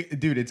 and the thing,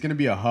 dude, it's gonna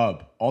be a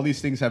hub. All these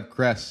things have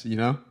crests, you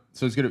know.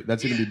 So that's gonna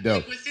be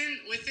dope. Like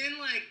within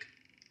like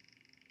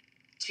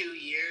 2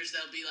 years,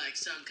 there'll be like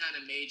some kind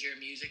of major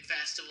music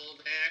festival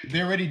there.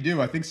 They already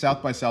do. I think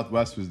South by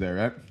Southwest was there,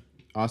 right?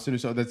 Austin or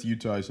so. That's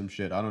Utah or some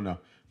shit. I don't know.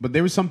 But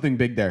there was something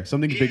big there.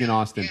 Something big in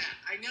Austin. Yeah,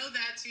 I know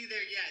that's either.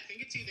 Yeah, I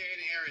think it's either in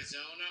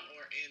Arizona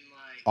or in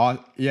like.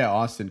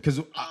 Austin.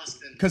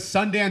 Because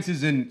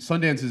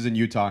Sundance is in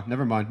Utah.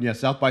 Never mind. Yeah,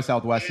 South by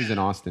Southwest is in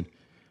Austin.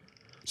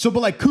 So,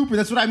 but like Cooper,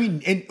 that's what I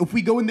mean. And if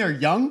we go in there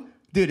young,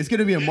 dude, it's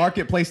gonna be a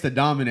marketplace to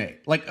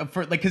dominate.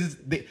 Because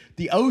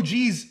the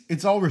OGs,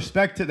 it's all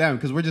respect to them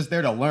because we're just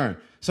there to learn.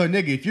 So,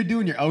 nigga, if you're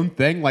doing your own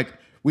thing, like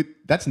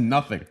that's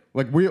nothing.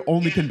 Like we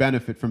only can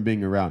benefit from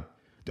being around.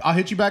 I'll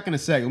hit you back in a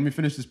sec. Let me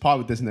finish this pod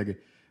with this nigga.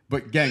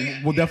 But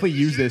gang, we'll definitely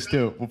use this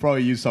too. We'll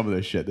probably use some of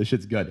this shit. This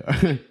shit's good.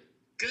 Good luck,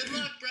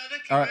 brother.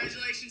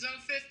 Congratulations on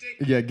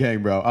 50. Yeah,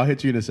 gang, bro. I'll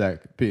hit you in a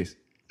sec. Peace.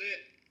 See ya.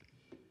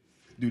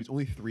 Dude, it's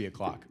only 3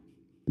 o'clock.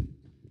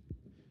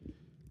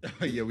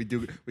 Yeah, we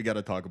do. We got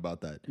to talk about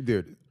that.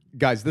 Dude,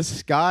 guys, the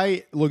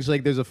sky looks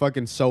like there's a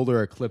fucking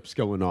solar eclipse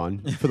going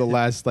on for the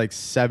last like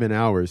 7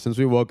 hours. Since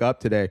we woke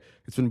up today,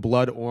 it's been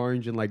blood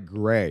orange and like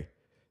gray.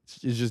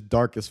 It's just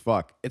dark as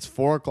fuck. It's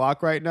 4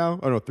 o'clock right now.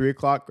 Oh no, 3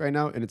 o'clock right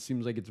now, and it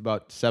seems like it's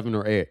about 7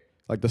 or 8.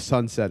 Like the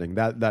sun setting.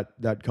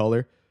 That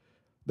color.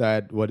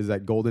 What is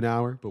that? Golden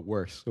hour, but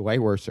worse. Way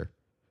worser.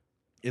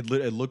 It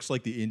looks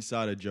like the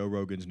inside of Joe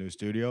Rogan's new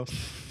studio,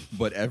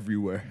 but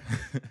everywhere.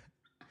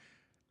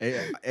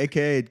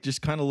 AKA, it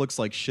just kind of looks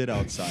like shit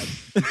outside.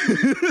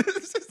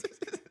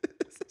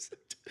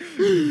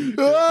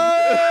 Oh!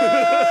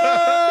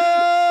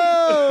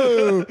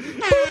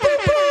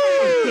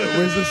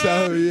 Where's the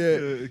sound?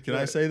 Yeah. Can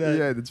I say that?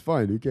 Yeah, that's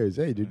fine. Who cares?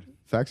 Hey, dude,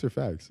 facts are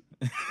facts.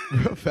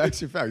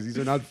 Facts are facts. These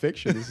are not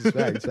fiction. This is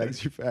facts.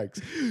 Facts are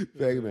facts.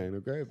 Bang, man,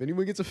 okay? If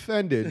anyone gets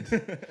offended,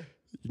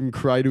 you can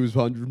cry to his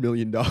 $100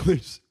 million.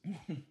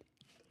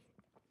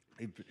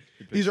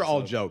 These are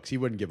all jokes. He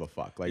wouldn't give a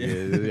fuck. Like,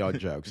 they're all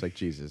jokes. Like,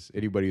 Jesus.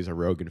 Anybody who's a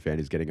Rogan fan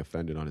is getting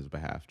offended on his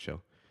behalf.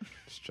 Chill.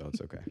 Just chill.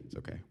 It's okay. It's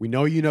okay. We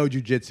know you know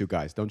jujitsu,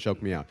 guys. Don't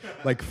choke me out.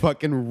 Like,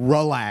 fucking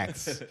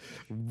relax.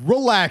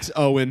 Relax,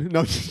 Owen.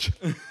 No,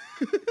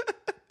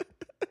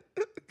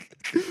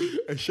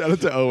 shout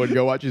out to Owen.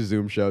 Go watch his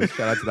Zoom shows.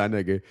 Shout out to that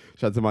nigga.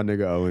 Shout out to my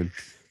nigga Owen.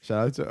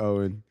 Shout out to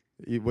Owen.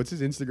 What's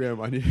his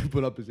Instagram? I need to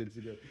put up his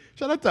Instagram.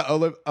 Shout out to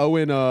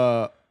Owen.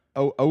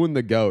 Owen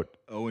the GOAT.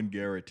 Owen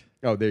Garrett.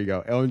 Oh, there you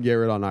go. Owen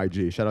Garrett on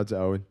IG. Shout out to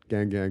Owen.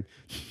 Gang, gang.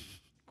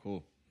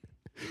 Cool.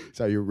 That's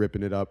how you're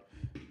ripping it up.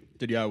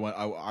 Dude, yeah,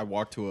 I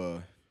walked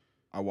to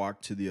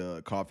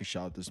the coffee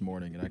shop this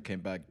morning, and I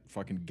came back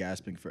fucking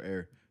gasping for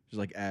air. Just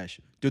like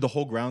ash. Dude, the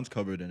whole ground's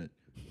covered in it.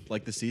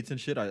 Like the seats and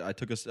shit. I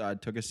took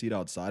a seat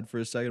outside for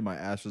a second. My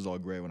ass was all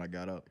gray when I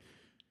got up.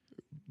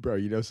 Bro,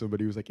 you know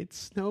somebody was like, it's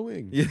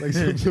snowing. Yeah. Like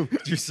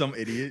Just some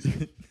idiot.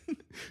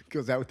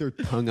 goes out with their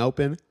tongue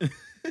open.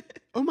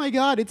 Oh my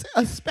God, it's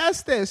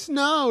asbestos.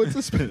 No, it's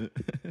asbestos.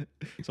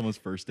 Someone's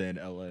first day in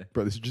LA.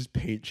 Bro, this is just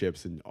paint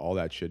chips and all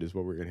that shit is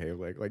what we're going to have.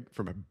 Like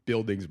from a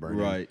buildings burning.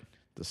 Right.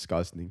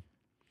 Disgusting.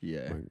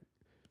 Yeah.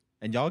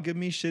 And y'all give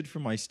me shit for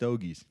my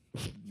stogies.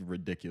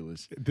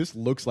 Ridiculous. This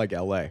looks like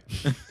LA.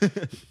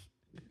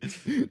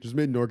 Just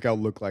made NorCal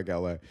look like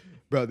LA.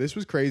 Bro, this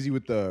was crazy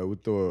with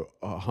the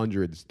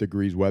hundreds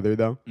degrees weather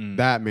though.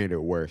 That made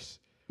it worse.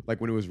 Like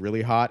when it was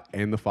really hot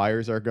and the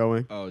fires are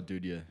going. Oh,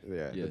 dude, yeah.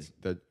 Yeah.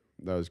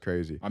 That was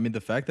crazy. I mean,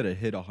 the fact that it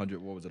hit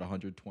 100, what was it,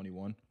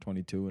 121,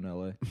 22 in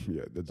LA?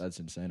 Yeah, That's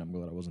insane. I'm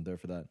glad I wasn't there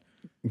for that.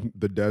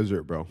 the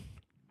desert, bro.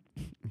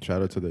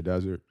 Shout out to the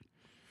desert.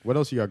 What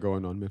else you got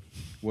going on, man?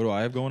 What do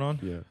I have going on?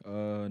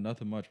 Yeah.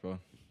 Nothing much, bro.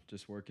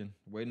 Just working.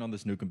 Waiting on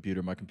this new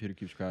computer. My computer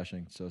keeps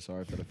crashing, so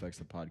sorry if that affects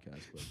the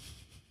podcast. But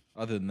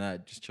other than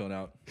that, just chilling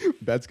out.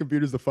 Bet's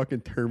computer's the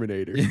fucking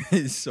Terminator.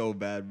 It's so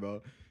bad,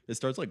 bro. It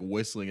starts like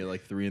whistling at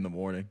like 3 a.m.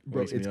 Bro,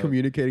 Wakes me it's up.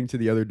 communicating to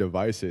the other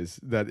devices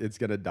that it's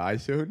gonna die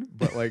soon,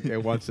 but like it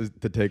wants us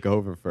to take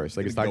over first.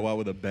 Like It's it's gonna talking, go out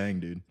with a bang,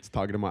 dude. it's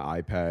talking to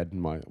my iPad and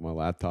my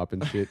laptop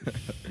and shit.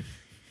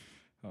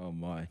 Oh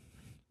my.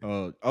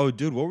 Oh,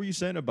 dude, what were you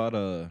saying about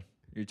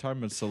you're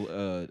talking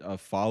about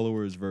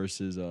followers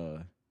versus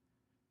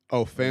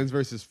Oh, fans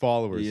versus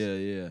followers.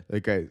 yeah.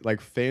 Okay, like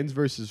fans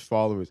versus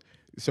followers.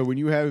 So when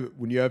you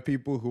have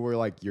people who are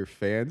like your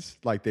fans,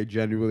 like they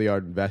genuinely are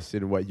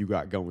invested in what you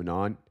got going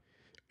on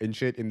and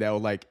shit, and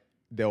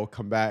they'll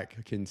come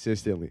back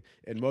consistently.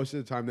 And most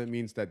of the time that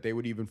means that they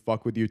would even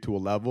fuck with you to a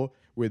level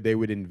where they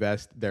would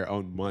invest their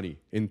own money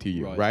into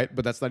you, right?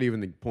 But that's not even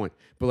the point.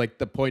 But like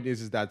the point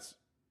is that's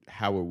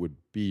how it would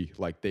be.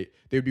 Like they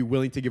would be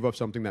willing to give up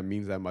something that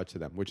means that much to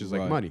them, which is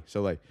like Right. money.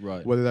 So like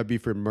Right. whether that be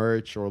for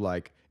merch or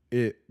like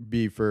it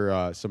be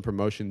for some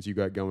promotions you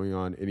got going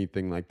on,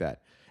 anything like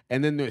that.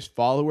 And then there's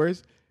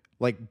followers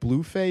like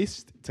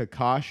Blueface,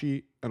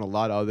 Takashi, and a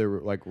lot of other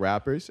like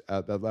rappers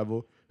at that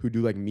level who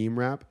do like meme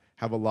rap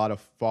have a lot of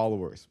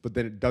followers, but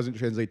then it doesn't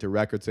translate to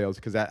record sales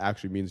because that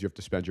actually means you have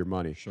to spend your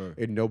money. Sure.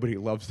 And nobody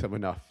loves them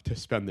enough to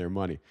spend their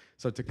money.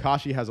 So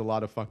Takashi has a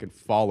lot of fucking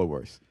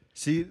followers.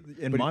 See,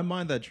 in my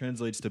mind, that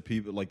translates to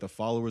people like the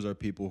followers are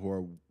people who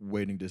are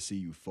waiting to see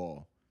you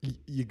fall.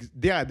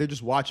 Yeah, they're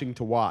just watching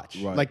to watch.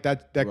 Right. Like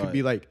that could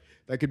be like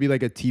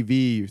a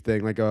TV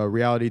thing, like a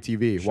reality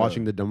TV, Sure.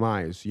 watching the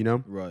demise, you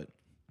know? Right.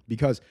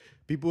 Because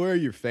people who are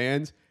your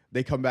fans,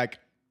 they come back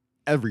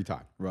every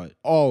time. Right.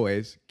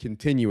 Always,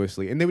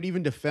 continuously. And they would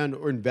even defend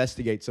or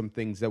investigate some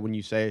things that when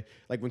you say,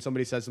 like when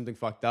somebody says something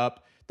fucked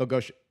up, they'll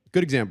go,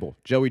 good example,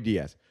 Joey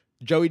Diaz.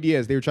 Joey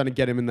Diaz, they were trying to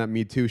get him in that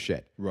Me Too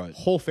shit. Right.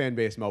 Whole fan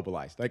base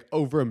mobilized. Like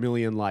over 1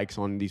 million likes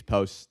on these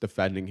posts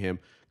defending him.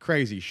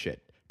 Crazy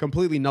shit.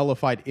 Completely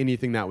nullified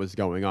anything that was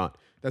going on.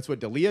 That's what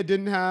D'Elia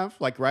didn't have,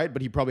 like, right?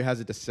 But he probably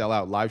has it to sell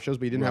out live shows,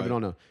 but he didn't have it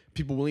Right. on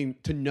people willing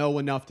to know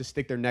enough to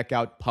stick their neck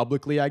out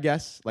publicly, I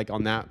guess, like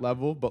on that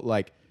level. But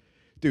like,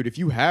 dude, if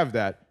you have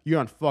that,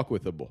 you're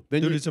unfuckwithable.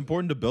 Then Dude, you, it's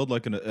important to build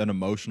like an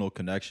emotional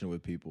connection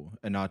with people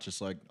and not just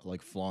like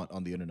flaunt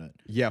on the internet.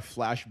 yeah,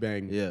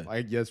 flashbang.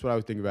 Yeah. That's what I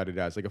was thinking about it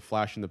as, like a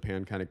flash in the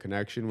pan kind of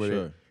connection where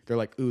Sure. they're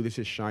like, ooh, this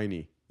is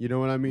shiny. You know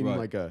what I mean? Right.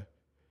 Like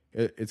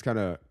it's kind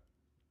of,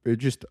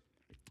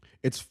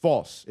 it's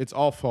false. It's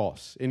all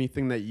false.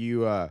 Anything that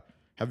you have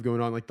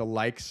going on, like the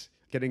likes,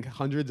 getting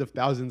hundreds of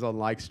thousands on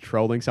likes,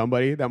 trolling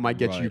somebody that might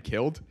get you Right.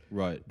 killed.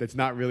 Right. That's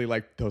not really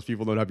like those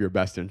people don't have your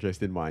best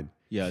interest in mind.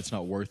 Yeah, it's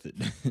not worth it.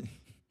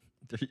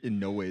 In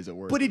no way is it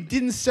worth But it. it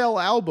didn't sell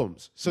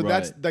albums. So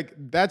Right.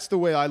 that's the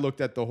way I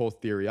looked at the whole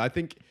theory. I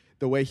think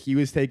the way he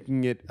was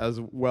taking it as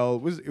well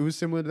it was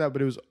similar to that,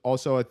 but it was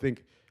also, I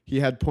think he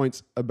had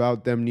points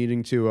about them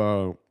needing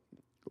to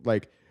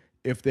like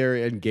if they're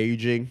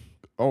engaging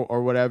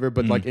or whatever,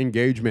 but like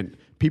engagement,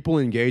 people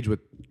engage with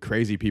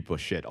crazy people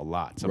shit a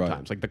lot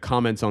sometimes. Like the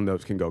comments on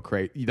those can go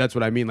crazy. That's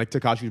what I mean. Like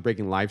Takashi's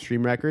breaking live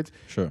stream records.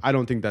 Sure. I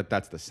don't think that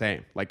that's the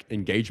same. Like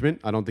engagement,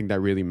 I don't think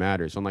that really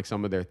matters on like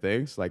some of their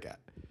things. Like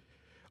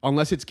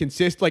unless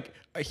it's like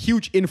a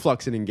huge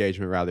influx in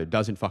engagement rather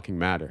doesn't fucking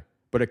matter.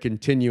 But a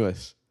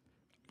continuous.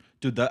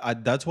 Dude,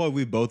 that's why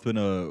we've both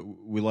been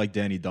we like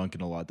Danny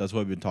Duncan a lot. That's why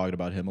we've been talking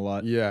about him a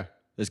lot. Yeah.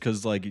 It's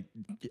because like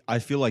I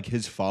feel like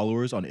his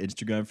followers on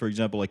Instagram, for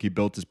example, like he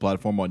built his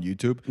platform on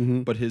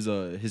YouTube, but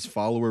his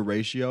follower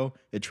ratio,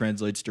 it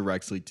translates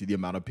directly to the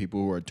amount of people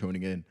who are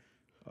tuning in,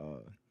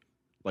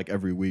 like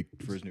every week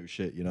for his new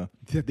shit. You know?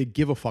 They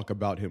give a fuck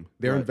about him.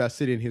 They're Right.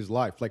 invested in his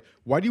life. Like,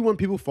 why do you want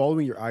people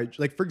following your IG?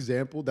 Like, for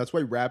example, that's why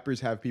rappers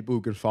have people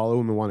who can follow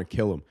him and want to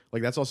kill him.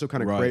 Like, that's also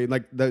kind of Right. crazy.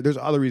 Like, there's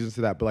other reasons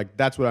to that, but like,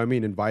 that's what I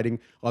mean. Inviting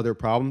other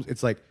problems.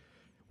 It's like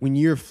when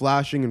you're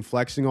flashing and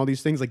flexing all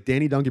these things. Like,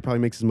 Danny Duncan probably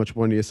makes as much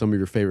money as some of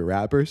your favorite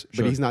rappers,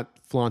 Sure. but he's not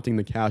flaunting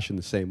the cash in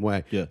the same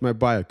way. Yeah. He might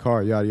buy a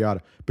car, yada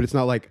yada. But it's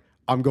not like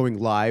I'm going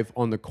live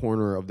on the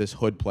corner of this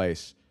hood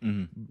place.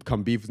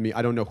 Come beef with me.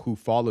 I don't know who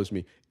follows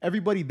me.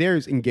 Everybody there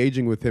is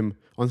engaging with him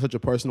on such a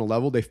personal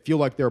level. They feel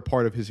like they're a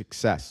part of his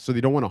success, so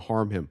they don't want to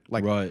harm him.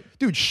 Like, Right.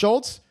 dude,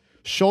 Schultz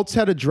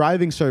had a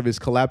driving service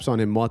collapse on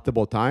him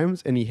multiple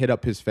times, and he hit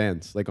up his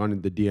fans like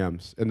on the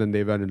DMs, and then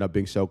they've ended up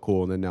being so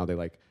cool, and then now they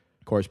like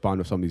correspond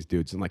with some of these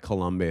dudes in like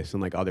Columbus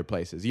and like other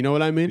places. You know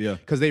what I mean? Yeah.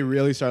 Because they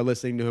really started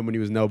listening to him when he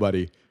was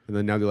nobody, And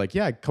then now they're like,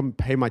 yeah, come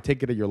pay my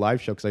ticket at your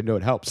live show because I know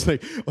it helps.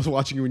 Like, I was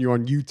watching you when you're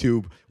on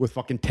YouTube with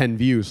fucking 10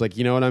 views. Like,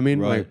 you know what I mean?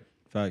 Right. Like,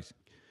 Facts.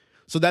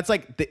 so that's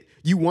like,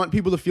 you want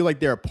people to feel like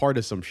they're a part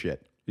of some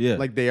shit. Yeah.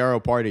 Like they are a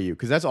part of you.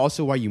 Because that's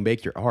also why you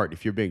make your art,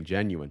 if you're being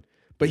genuine.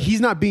 But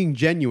he's not being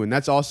genuine.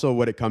 That's also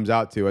what it comes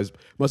out to. As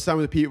most of the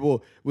time, the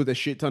people with a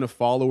shit ton of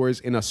followers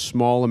in a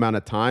small amount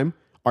of time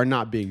are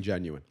not being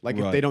genuine. Like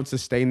if Right. they don't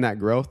sustain that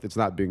growth, it's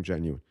not being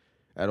genuine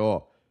at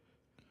all.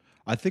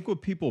 I think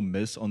what people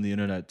miss on the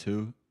internet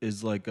too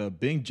is like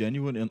being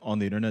genuine on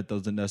the internet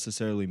doesn't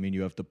necessarily mean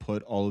you have to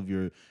put all of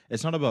your.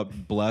 It's not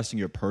about blasting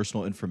your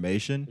personal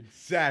information.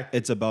 Exactly.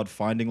 It's about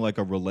finding like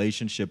a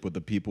relationship with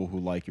the people who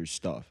like your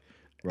stuff.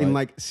 Right? And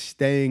like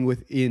staying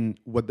within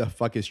what the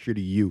fuck is true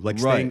to you. Like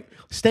Right.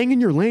 staying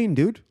in your lane,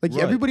 dude. Like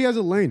Right. everybody has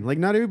a lane. Like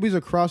not everybody's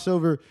a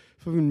crossover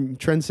fucking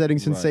trend-setting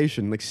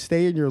sensation. Like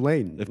stay in your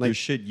lane. if like there's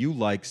shit you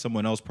like,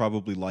 someone else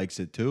probably likes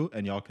it too,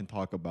 and y'all can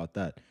talk about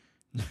that.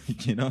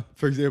 You know?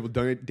 for example,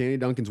 Danny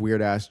Duncan's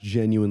weird ass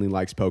genuinely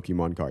likes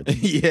Pokemon cards.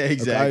 Yeah,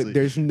 Okay?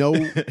 There's no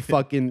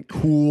fucking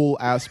cool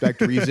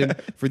aspect reason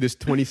for this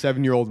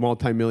 27-year-old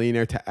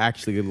multimillionaire to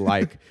actually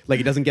like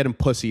he doesn't get him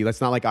pussy. That's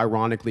not like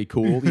ironically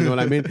cool. You know what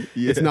I mean?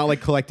 Yeah. It's not like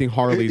collecting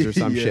Harleys or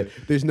some Yeah. shit.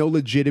 There's no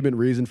legitimate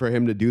reason for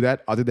him to do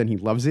that other than he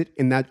loves it.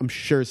 And that I'm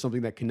sure is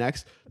something that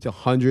connects to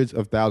hundreds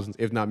of thousands,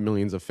 if not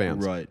millions of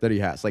fans Right. that he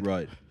has. Like,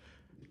 Right.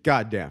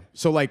 goddamn.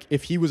 So like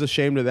if he was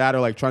ashamed of that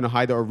or like trying to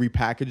hide that or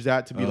repackage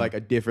that to be like a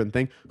different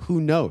thing,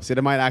 who knows?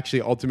 It might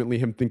actually ultimately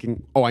him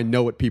thinking, oh, I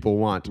know what people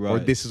want or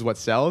Right. this is what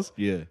sells.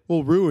 Yeah.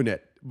 Will ruin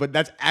it. But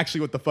that's actually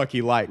what the fuck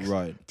he likes.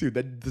 Right. Dude,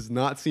 that does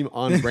not seem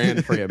on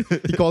brand for him.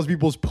 He calls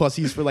people's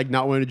pussies for like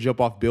not wanting to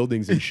jump off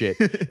buildings and shit.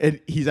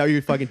 And he's out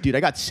here fucking, dude, I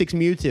got 6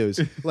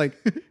 Mewtwo's. Like,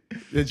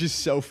 it's just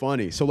so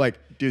funny. So like,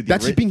 Dude,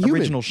 that's just being human.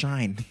 original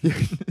shine.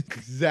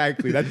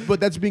 Exactly. But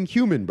that's being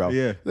human, bro.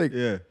 Yeah. Like,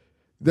 yeah.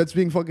 that's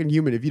being fucking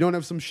human. If you don't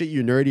have some shit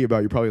you're nerdy about,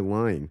 you're probably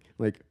lying.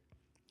 Like,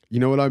 you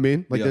know what I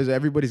mean? Like, Yeah. there's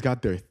everybody's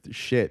got their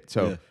shit.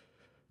 So, Yeah.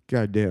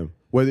 goddamn.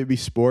 Whether it be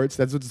sports,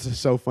 that's what's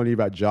so funny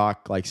about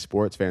jock like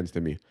sports fans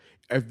to me.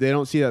 If they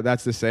don't see that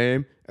that's the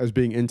same as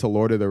being into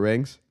Lord of the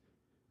Rings,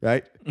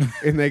 right?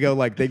 And they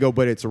go,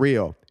 but it's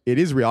real. It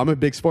is real. I'm a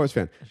big sports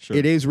fan. Sure.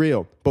 It is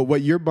real. But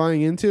what you're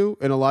buying into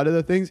and a lot of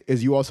the things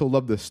is you also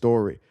love the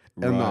story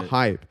and the Right.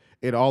 hype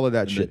and all of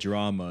that And the shit.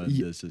 drama, and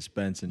the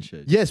suspense and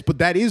shit. Yes, but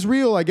that is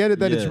real. I get it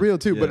that it's Yeah, real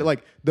too. But yeah.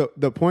 like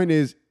the point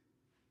is,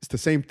 it's the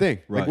same thing.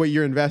 Like Right. what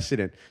you're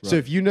invested in. So Right.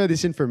 if you know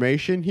this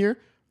information here,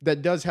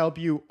 that does help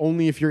you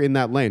only if you're in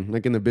that lane,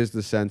 like in the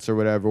business sense or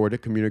whatever, or to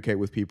communicate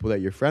with people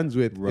that you're friends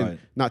with, and Right.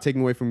 not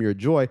taking away from your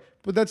joy.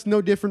 But that's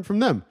no different from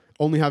them.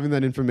 Only having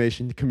that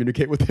information to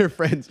communicate with their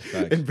friends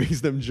Facts. and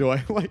brings them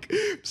joy. Like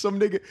some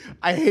nigga,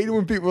 I hate it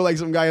when people are like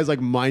some guy has like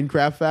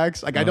Minecraft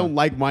facts. Like I don't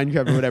like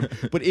Minecraft or whatever.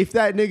 But if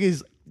that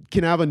nigga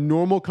can have a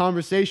normal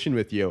conversation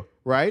with you,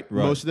 right?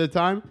 Right. Most of the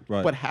time,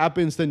 Right. but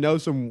happens to know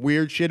some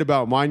weird shit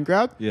about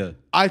Minecraft, Yeah.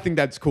 I think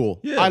that's cool.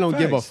 Yeah, I don't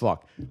give a facts.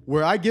 fuck.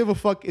 Where I give a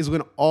fuck is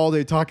when all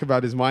they talk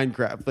about is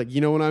Minecraft. Like, you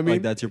know what I mean?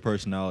 Like that's your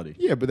personality.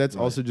 Yeah, but that's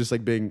also just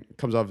like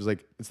comes off as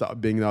like, it's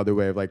being the other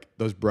way of like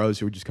those bros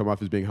who would just come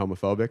off as being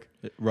homophobic.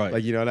 Right.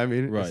 Like, you know what I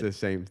mean? It's Right. the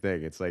same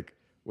thing. It's like,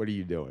 what are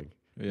you doing?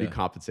 What are you Yeah.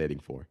 compensating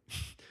for?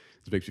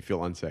 This makes me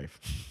feel unsafe.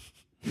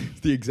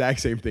 It's the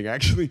exact same thing,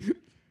 actually.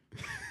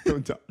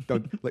 Don't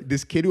like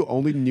this kid who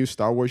only knew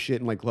Star Wars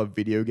shit and like loved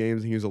video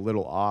games and he was a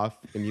little off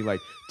and he like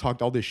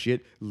talked all this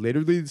shit.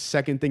 Literally the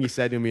second thing he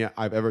said to me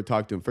I've ever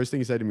talked to him. First thing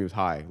he said to me was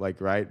hi, like,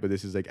 right? But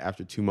this is like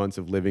after 2 months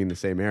of living in the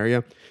same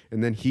area.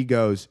 And then he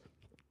goes,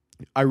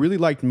 I really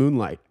liked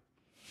Moonlight.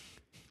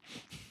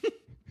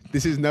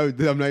 This is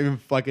I'm not even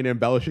fucking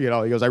embellishing at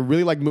all. He goes, I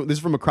really like this is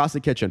from across the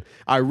kitchen.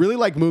 I really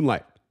like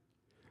Moonlight.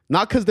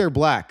 Not because they're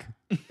black.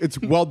 It's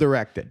well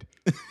directed.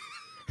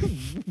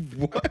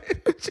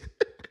 What?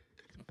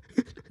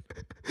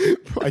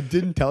 Bro, I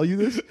didn't tell you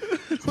this.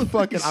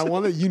 Fucking, I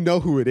want to. You know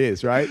who it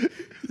is, right?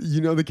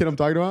 You know the kid I'm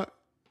talking about,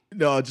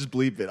 No, I'll just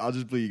bleep it. I'll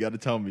just bleep. You got to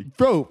tell me.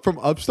 bro. From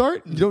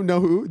Upstart, you don't know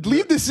who.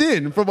 Leave this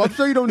in. From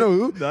Upstart, you don't know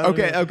who. No, I don't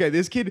Okay, know. okay.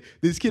 This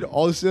kid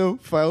also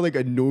filed like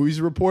a noise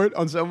report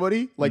on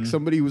somebody. Like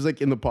somebody was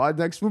like in the pod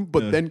next to him,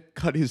 but then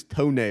cut his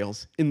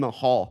toenails in the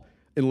hall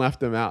and left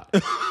them out.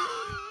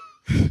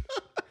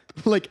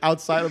 Like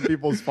outside of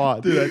people's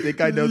pods. Dude, I think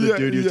I know the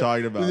dude you're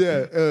talking about.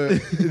 Yeah.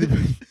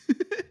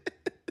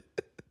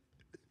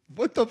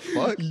 What the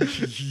fuck?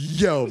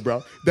 Yo,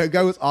 bro. That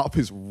guy was off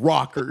his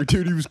rocker,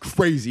 dude. He was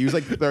crazy. He was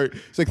like 30.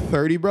 It's like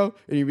 30, bro.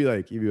 And you'd be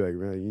like,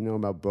 bro, you know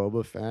about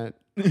Boba Fett?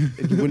 And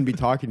he wouldn't be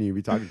talking to you.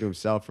 He'd be talking to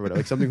himself or whatever.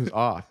 Like something was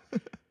off.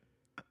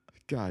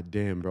 God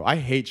damn, bro. I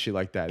hate shit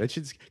like that. That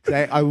shit's, 'cause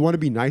I want to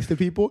be nice to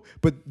people,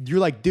 but you're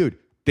like, dude,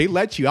 they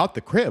let you out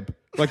the crib.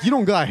 Like, you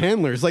don't got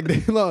handlers. Like,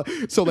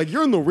 so like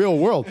you're in the real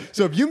world.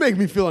 So if you make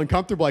me feel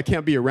uncomfortable, I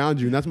can't be around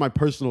you, and that's my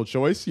personal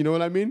choice. You know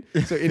what I mean?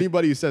 So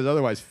anybody who says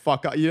otherwise,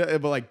 fuck up. You know,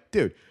 but like,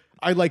 dude,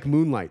 I like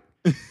Moonlight.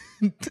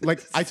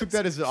 Like, I took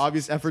that as an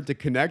obvious effort to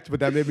connect, but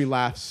that made me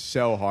laugh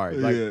so hard.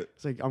 Like, Yeah.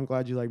 it's like, I'm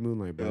glad you like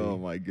Moonlight, bro. Oh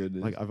my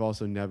goodness. Like, I've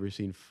also never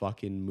seen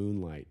fucking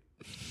Moonlight.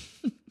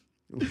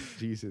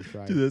 Jesus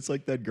Christ. Dude, that's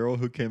like that girl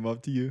who came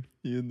up to you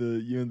in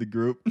the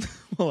group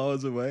while I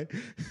was away.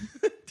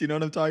 Do you know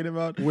what I'm talking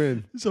about?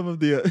 When?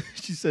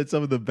 She said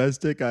some of the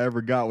best dick I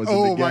ever got was in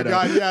Oh the my ghetto.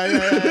 god,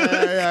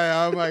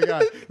 yeah. Oh my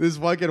god. This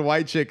fucking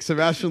white chick,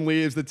 Sebastian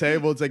leaves the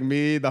table. It's like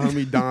me, the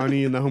homie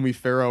Donnie, and the homie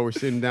Pharaoh were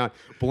sitting down.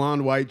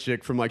 Blonde white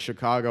chick from like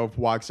Chicago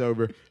walks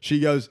over. She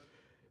goes,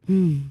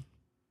 and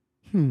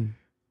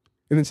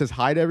then says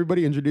hi to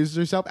everybody, introduces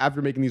herself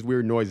after making these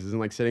weird noises and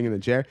like sitting in the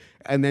chair.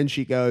 And then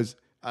she goes,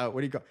 what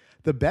do you call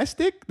the best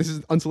dick? This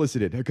is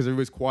unsolicited because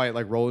everybody's quiet,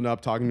 like rolling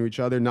up, talking to each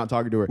other, not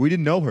talking to her We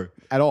didn't know her.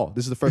 at all.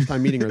 This is the first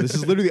time meeting her. This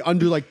is literally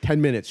under like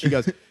 10 minutes. She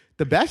goes,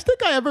 the best dick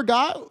I ever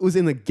got was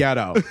in the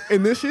ghetto.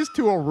 And this is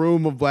to a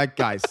room of black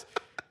guys.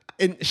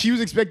 And she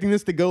was expecting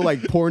this to go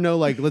like porno,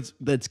 like let's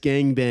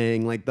gang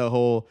bang, like the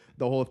whole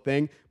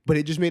thing. But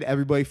it just made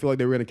everybody feel like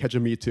they were gonna catch a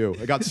Me Too.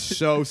 It got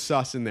so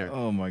sus in there.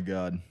 Oh my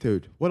god.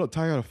 Dude, what a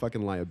tie out of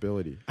fucking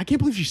liability. I can't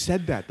believe she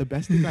said that. The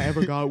best thing I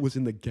ever got was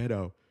in the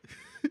ghetto.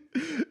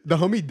 The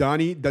homie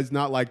Donnie does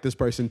not like this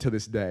person to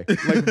this day.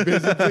 Like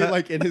visibly,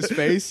 like in his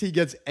face, he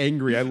gets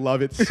angry. I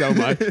love it so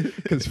much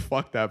because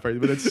fuck that person.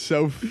 But it's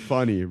so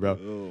funny, bro.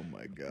 Oh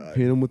my god.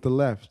 Hit him with the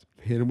left.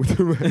 Hit him with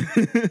the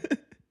right.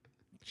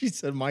 She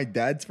said my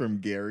dad's from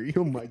Gary.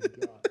 Oh my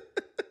god.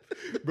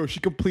 Bro, she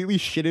completely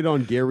shitted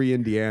on Gary,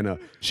 Indiana.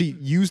 She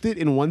used it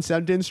in one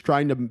sentence,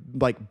 trying to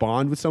like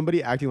bond with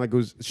somebody, acting like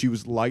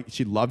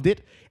she loved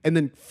it, and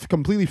then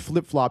completely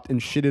flip flopped and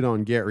shitted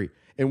on Gary.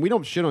 And we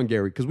don't shit on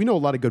Gary because we know a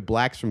lot of good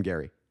blacks from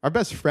Gary. Our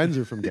best friends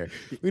are from Gary.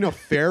 We know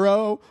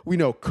Pharaoh, we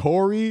know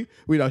Corey,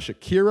 we know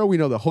Shakira, we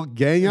know the whole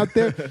gang out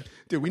there.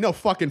 Dude, we know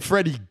fucking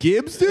Freddie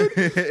Gibbs,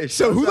 dude.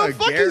 So who the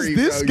fuck Gary, is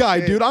this bro, guy,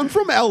 shit. dude? I'm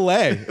from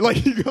LA.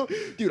 Like, you go,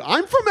 dude,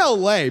 I'm from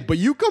LA, but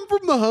you come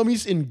from the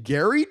homies in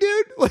Gary,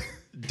 dude? Like,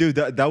 Dude,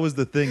 that was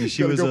the thing.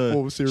 She Gotta was go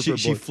full Syrup for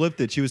she Boy.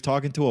 flipped it. She was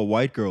talking to a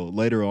white girl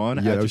later on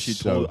Yeah, that after was she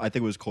so- told I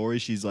think it was Corey.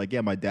 She's like,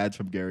 yeah, my dad's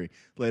from Gary.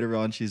 Later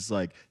on, she's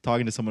like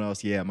talking to someone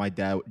else. Yeah, my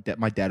dad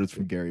was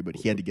from Gary, but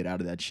he had to get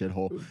out of that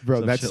shithole. bro,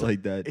 Some that's shit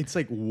like that. It's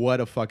like what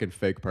a fucking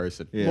fake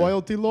person. Yeah.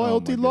 Loyalty, Oh my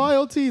loyalty, goodness.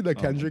 loyalty. The Oh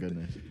my Kendrick.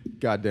 goodness.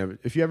 God damn it!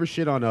 If you ever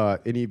shit on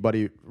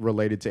anybody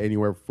related to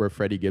anywhere where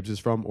Freddie Gibbs is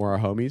from or our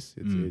homies,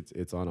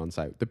 it's on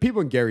site. The people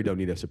in Gary don't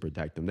need us to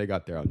protect them. They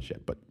got their own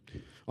shit. But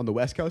on the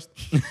West Coast,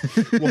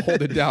 we'll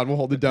hold it down. We'll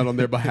hold it down on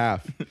their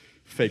behalf.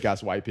 Fake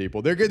ass white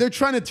people. They're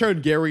trying to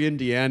turn Gary,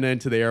 Indiana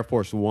into the Air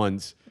Force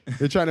Ones.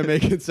 They're trying to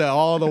make it so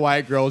all the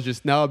white girls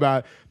just know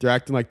about. They're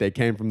acting like they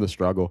came from the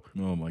struggle.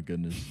 Oh my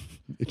goodness.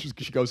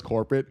 She goes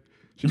corporate.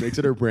 She makes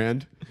it her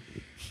brand.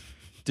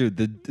 Dude,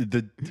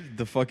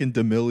 the fucking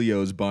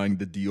D'Amelios buying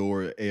the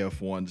Dior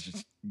AF1s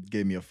just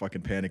gave me a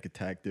fucking panic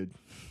attack, dude.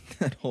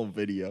 That whole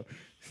video.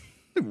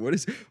 What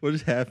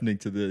is happening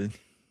to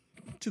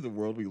the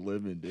world we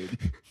live in, dude?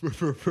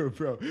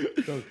 Bro.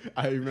 So,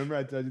 I remember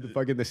I told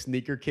you the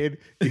sneaker kid.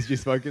 He's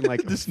just fucking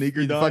like The sneaker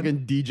he's don?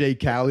 fucking DJ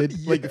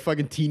Khaled, like the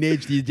fucking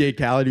teenage DJ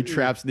Khaled who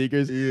traps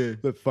sneakers. Yeah.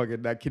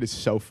 That kid is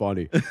so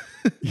funny.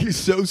 He's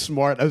so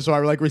smart. So I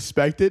like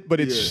respect it, but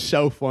it's Yeah.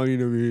 so funny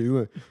to me.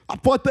 Like, I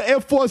bought the Air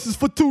Forces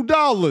for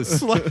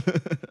 $2. Like,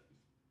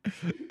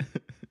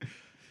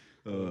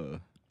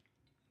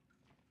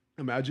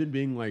 imagine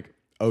being like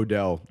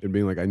Odell and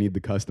being like, I need the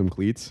custom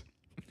cleats.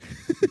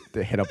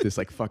 To hit up this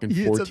like fucking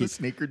He hits up 14. the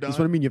sneaker don? That's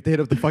what I mean. You have to hit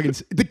up the fucking.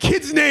 The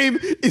kid's name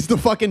is the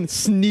fucking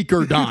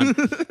Sneaker Don.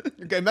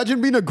 Okay,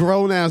 imagine being a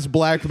grown ass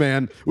black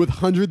man with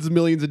hundreds of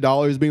millions of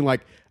dollars, being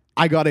like,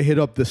 I gotta hit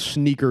up the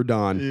Sneaker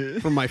Don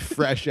for my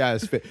fresh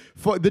ass fit.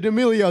 The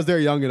D'Amelios, they're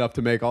young enough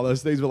to make all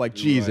those things, but like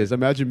Jesus,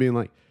 imagine being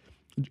like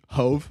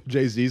Hove,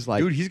 Jay-Z's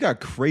like, Dude, he's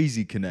got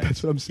crazy connects.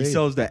 That's what I'm saying. He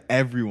sells to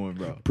everyone,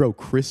 bro. bro,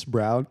 Chris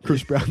Brown's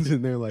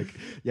in there like,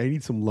 yeah, I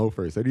need some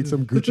loafers. I need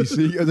some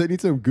Gucci I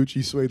need some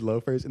Gucci suede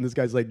loafers. And this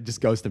guy's like, just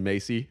goes to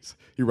Macy's.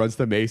 He runs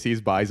to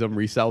Macy's, buys them,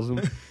 resells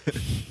them.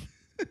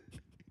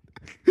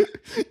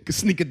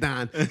 Sneak it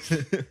down.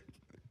 That's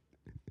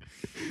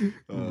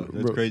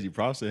Bro. crazy.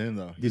 Props to him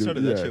though. He Dude,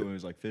 started that yeah. shit when he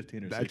was like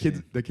 15 or That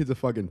 16. kid's a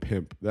fucking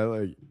pimp. That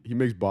like he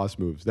makes boss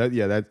moves.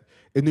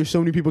 And there's so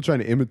many people trying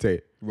to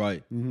imitate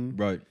Right.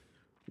 Right.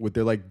 with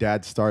their like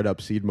dad startup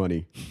seed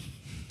money.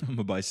 I'm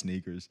gonna buy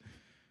sneakers.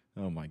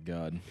 Oh my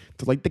god.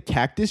 To like the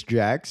Cactus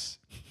Jacks.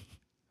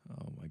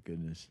 Oh my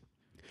goodness.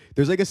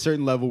 There's like a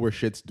certain level where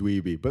shit's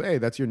dweeby, but hey,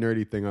 that's your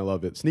nerdy thing. I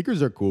love it.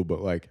 Sneakers are cool,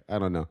 but like I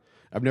don't know.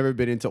 I've never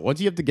been into. Once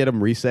you have to get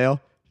them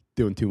resale,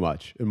 doing too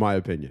much, in my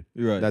opinion.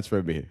 You're right. That's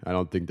for me. I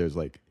don't think there's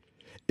like,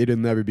 it'll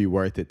never be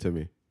worth it to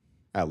me,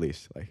 at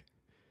least like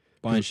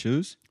Buying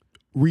shoes?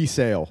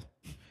 resale.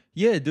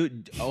 Yeah,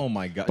 dude. Oh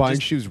my god. Buying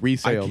Just- shoes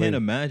resale. I man.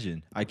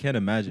 can't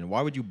imagine.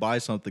 Why would you buy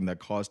something that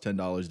costs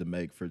 $10 to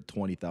make for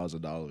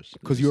 $20,000?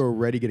 Because you're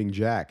already getting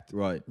jacked.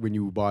 Right. When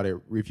you bought it,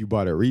 if you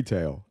bought it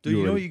retail. Dude, you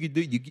know what already- you could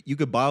do? You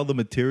could buy all the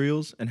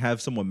materials and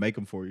have someone make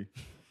them for you.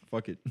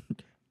 Fuck it.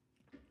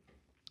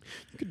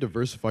 You could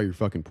diversify your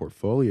fucking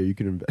portfolio. You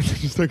can invest.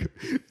 Just like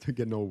to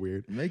get no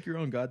weird. Make your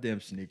own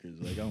goddamn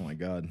sneakers. Like, oh my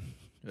god.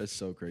 That's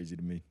so crazy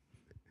to me.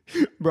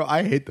 Bro,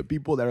 I hate the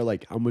people that are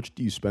like, how much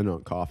do you spend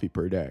on coffee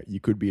per day? You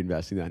could be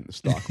investing that in the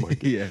stock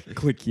market. Yeah.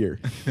 Click here.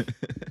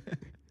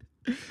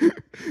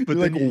 But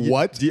You're then like,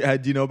 what? Do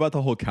you know about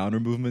the whole counter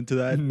movement to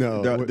that?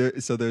 No.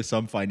 So there's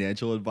some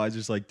financial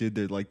advisors like, dude,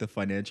 they're like the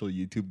financial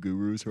YouTube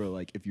gurus who are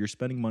like, if you're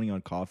spending money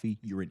on coffee,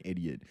 you're an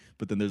idiot.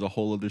 But then there's a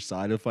whole other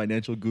side of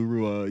financial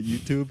guru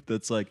YouTube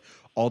that's like,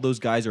 all those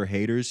guys are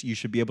haters. You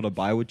should be able to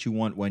buy what you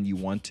want when you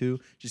want to.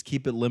 Just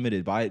keep it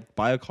limited. Buy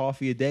a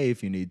coffee a day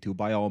if you need to,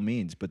 by all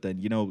means. But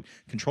then,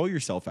 control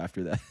yourself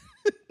after that.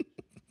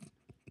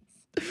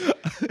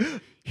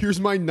 Here's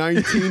my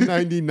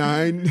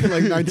 $19.99,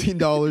 like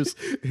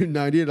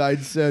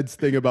 $19.99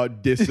 thing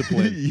about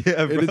discipline.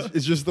 Yeah, bro.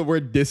 It's just the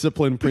word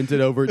discipline printed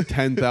over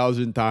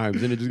 10,000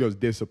 times, and it just goes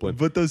discipline.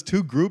 But those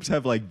two groups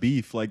have like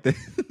beef. Like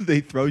they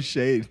throw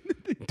shade.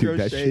 They throw Dude,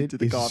 that shade shit to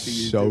the is coffee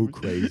so YouTubers.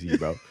 crazy,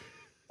 bro.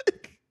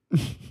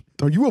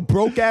 Are you a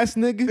broke ass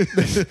nigga?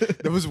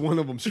 That was one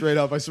of them, straight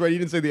up. I swear he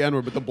didn't say the N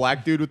word, but the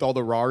black dude with all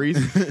the Raris.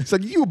 It's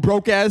like, you a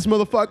broke ass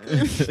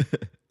motherfucker.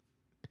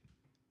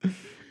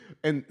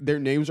 And their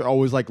names are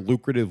always like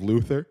Lucrative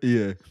Luther.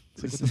 Yeah.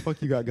 It's like, what the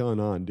fuck you got going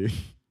on, dude?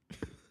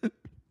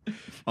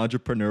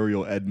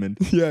 Entrepreneurial Edmund.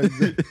 Yeah,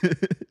 exactly.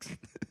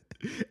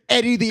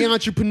 Eddie the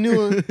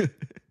entrepreneur.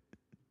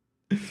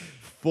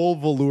 Full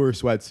velour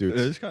sweatsuits.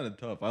 It's kind of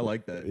tough. I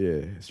like that.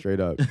 Yeah, straight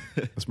up.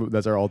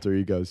 That's our alter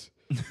egos.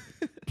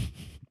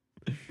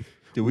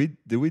 Did we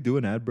do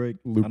an ad break? I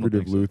don't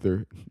Lucrative think so.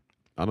 Luther.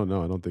 I don't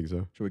know. I don't think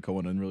so. Should we call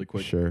one in really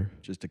quick? Sure.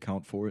 Just to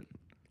count for it.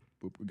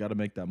 We got to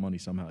make that money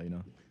somehow, It's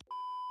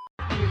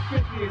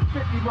 50,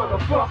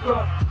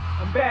 motherfucker.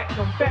 I'm back,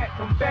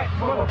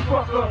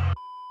 motherfucker.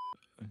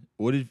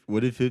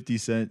 What did 50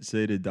 Cent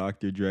say to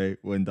Dr. Dre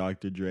when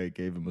Dr. Dre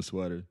gave him a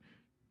sweater?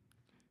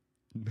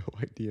 No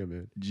idea,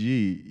 man.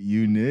 Gee,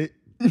 you knit?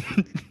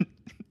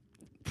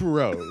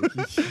 Bro,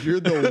 you're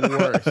the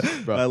worst,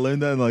 I bro.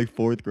 learned that in like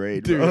 4th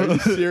grade. Dude, bro. are you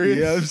serious?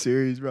 Yeah, I'm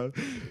serious, bro.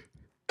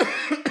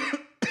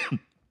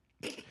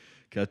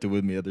 Kept it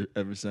with me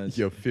ever since.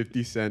 Yo,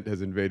 50 Cent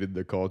has invaded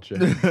the culture.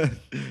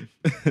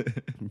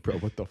 Bro,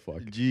 what the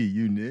fuck? Gee,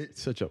 you knit?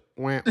 Such a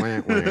wah,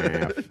 wah,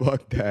 wah.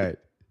 Fuck that.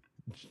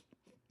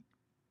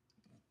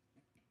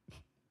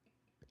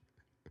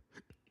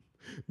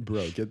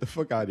 Bro, get the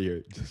fuck out of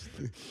here.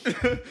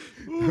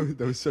 That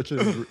was such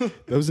that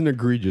was an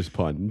egregious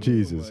pun.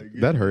 Jesus.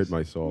 That hurt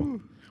my soul.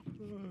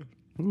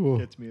 Ooh.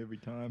 Gets me every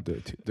time.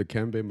 The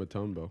Kembe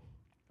Mutombo.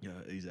 Yeah,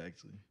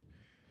 exactly.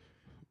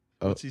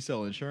 Oh. What's he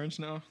sell? Insurance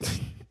now?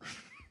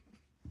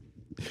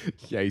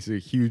 Yeah, he's a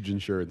huge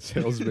insurance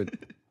salesman.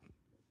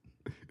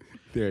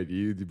 Yeah,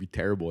 he'd be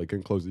terrible. He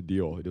couldn't close the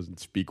deal. He doesn't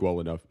speak well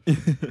enough.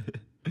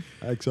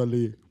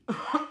 Actually,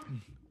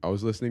 I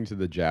was listening to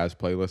the jazz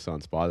playlist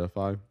on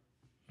Spotify.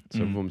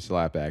 Some of them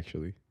slap,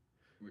 actually.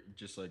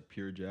 Just like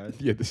pure jazz?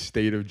 Yeah, the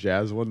state of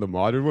jazz one, the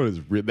modern one is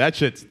that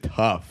shit's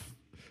tough.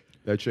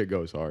 That shit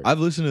goes hard. I've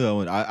listened to that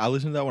one. I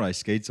listen to that when I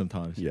skate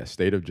sometimes. Yeah,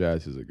 state of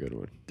jazz is a good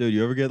one. Dude,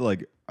 you ever get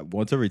like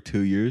once every 2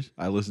 years,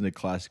 I listen to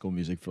classical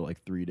music for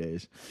like 3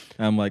 days.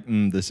 And I'm like,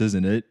 this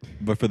isn't it.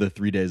 But for the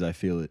 3 days, I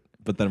feel it.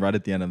 But then right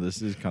at the end of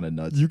this is kind of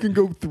nuts. You can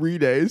go 3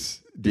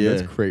 days. Dude, Yeah.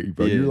 that's crazy,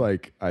 bro. Yeah. You're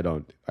like, I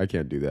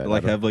can't do that.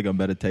 like I don't- have like a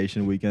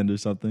meditation weekend or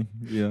something.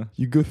 Yeah.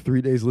 you go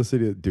 3 days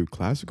listening to dude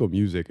classical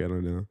music. I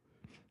don't know.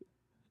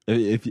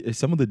 If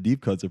some of the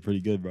deep cuts are pretty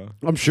good, bro.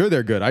 I'm sure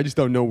they're good. I just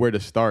don't know where to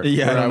start.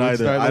 Yeah, I Where don't would either.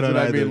 start, I that's don't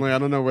what either. Like, I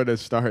don't know where to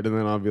start, and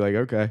then I'll be like,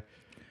 okay,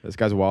 this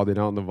guy's wilding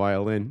out on the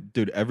violin.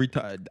 Dude, every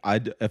time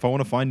if I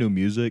want to find new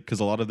music, because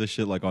a lot of this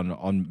shit like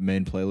on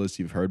main playlists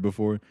you've heard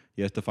before,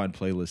 you have to find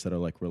playlists that are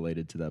like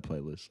related to that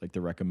playlist, like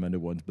the recommended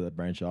ones that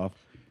branch off.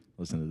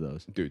 Listen to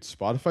those. Dude,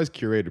 Spotify's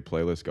curated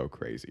playlists go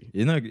crazy.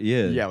 You know,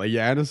 yeah.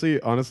 Honestly,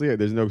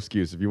 there's no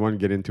excuse. If you want to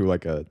get into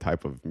like a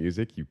type of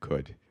music, you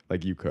could.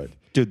 Like you could.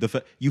 Dude,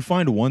 you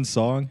find one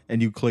song and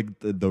you click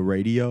the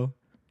radio,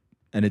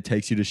 and it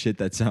takes you to shit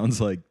that sounds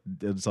like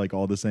it's like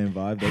all the same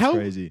vibe. That's How-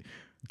 crazy.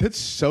 That's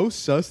so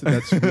sus that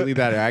that's really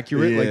that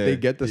accurate. Like they Yeah,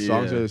 get the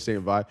songs yeah. are the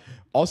same vibe.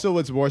 Also,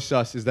 what's more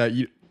sus is that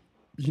you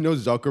know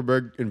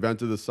Zuckerberg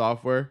invented the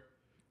software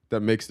that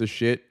makes the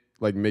shit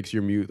like makes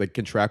your music like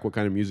can track what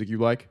kind of music you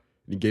like,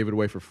 and he gave it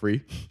away for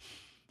free.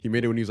 He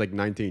made it when he was like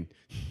 19.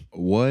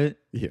 What?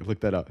 Yeah, look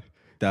that up.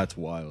 That's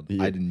wild.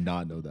 Yeah. I did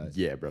not know that.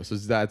 Yeah, bro. So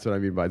that's what I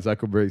mean by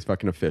Zuckerberg's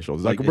fucking official.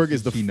 Like, Zuckerberg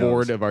is the he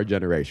Ford knows. of our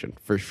generation,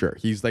 for sure.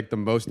 He's like the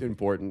most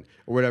important,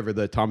 or whatever,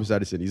 the Thomas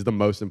Edison. He's the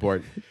most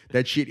important.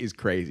 That shit is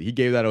crazy. He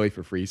gave that away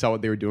for free. He saw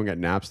what they were doing at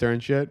Napster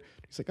and shit.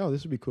 He's like, oh,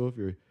 this would be cool if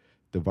your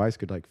device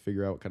could like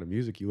figure out what kind of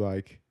music you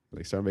like.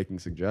 Like start making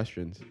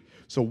suggestions.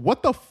 So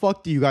what the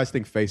fuck do you guys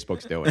think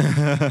Facebook's doing?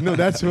 No,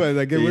 that's what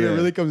like when it Yeah.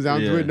 really comes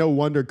down to Yeah. it. No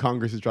wonder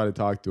Congress is trying to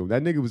talk to him.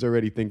 That nigga was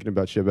already thinking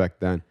about shit back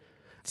then.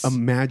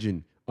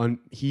 Imagine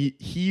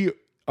he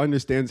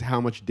understands how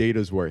much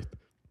data's worth.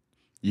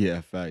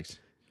 Yeah, facts.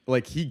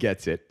 Like he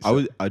gets it.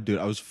 I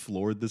was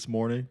floored this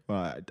morning when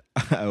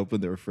I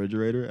opened the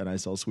refrigerator and I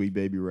saw Sweet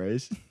Baby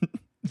Ray's.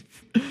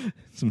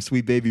 Some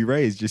Sweet Baby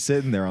Ray's just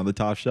sitting there on the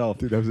top shelf.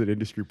 Dude, that was an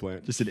industry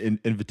plant. Just an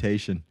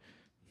invitation.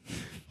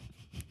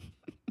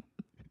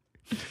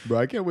 Bro,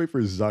 I can't wait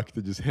for Zuck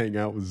to just hang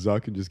out with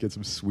Zuck and just get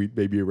some sweet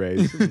baby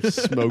rays, some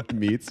smoked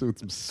meats with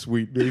some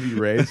sweet baby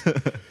rays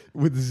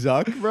with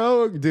Zuck,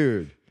 bro,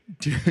 dude.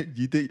 Dude,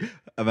 you think?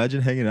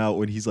 Imagine hanging out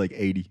when he's like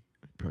 80.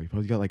 Bro, he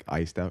probably got like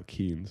iced out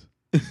Keens.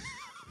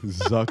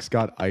 Zuck's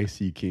got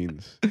icy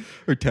Keens.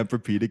 Or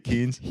Tempur-Pedic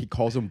Keens. He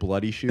calls them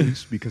bloody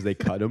shoes because they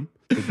cut him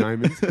with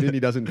diamonds, and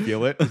he doesn't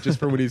feel it. It's just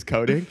for when he's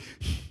coding.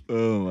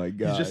 Oh my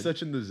god. He's just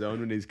such in the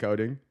zone when he's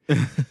coding.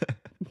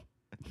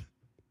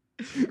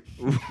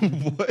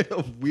 What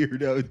a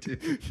weirdo,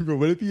 dude. Bro,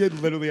 what if he had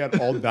literally had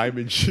all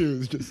diamond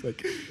shoes, just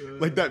like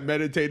that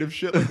meditative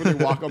shit, like when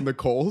they walk on the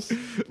coals?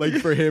 Like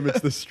for him,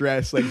 it's the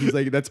stress. Like he's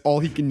like, that's all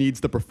he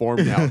needs to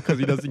perform now because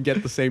he doesn't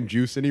get the same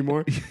juice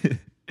anymore.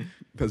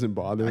 Doesn't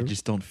bother him. I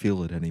just don't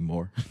feel it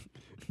anymore.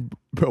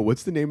 Bro,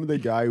 what's the name of the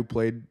guy who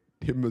played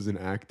him as an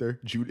actor?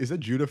 Is that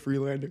Judah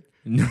Freelander?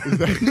 No. Is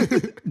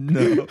that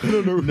No. I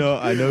don't know. No,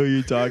 I know who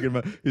you're talking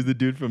about. He's the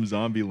dude from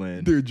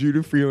Zombieland. Dude,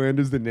 Judah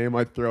Freelander is the name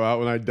I throw out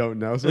when I don't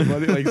know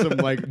somebody. Like some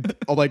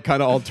like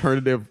kind of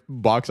alternative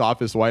box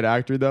office white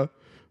actor though.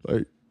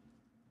 Like,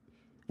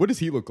 what does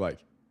he look like?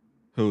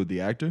 Who,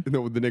 the actor?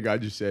 No, the nigga I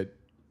just said.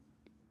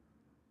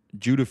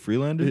 Judah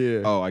Freelander?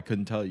 Yeah. Oh, I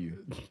couldn't tell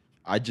you.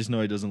 I just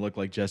know he doesn't look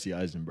like Jesse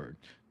Eisenberg.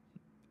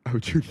 Oh,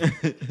 Judah.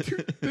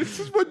 Dude, this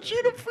is what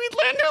Judah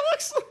Freelander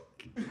looks like.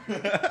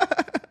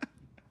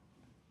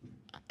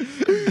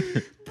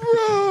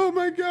 Bro,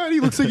 my God. He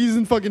looks like he's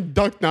in fucking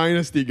Duck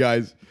Dynasty,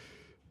 guys.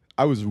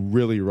 I was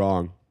really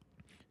wrong.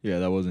 Yeah,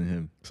 that wasn't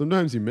him.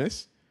 Sometimes you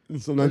miss,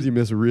 and sometimes you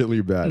miss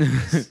really bad.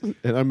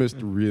 And I missed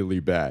really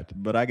bad.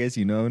 But I guess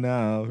you know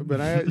now.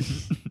 But I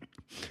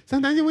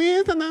sometimes you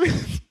win,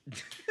 sometimes.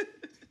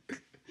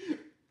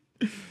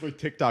 Like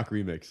TikTok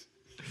remix.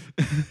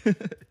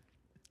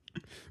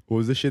 What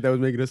was the shit that was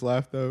making us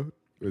laugh though?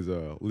 It was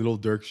Little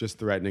Dirk's just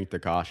threatening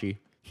Tekashi.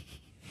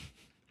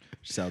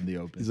 Just out in the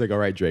open. He's like, "All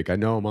right, Drake, I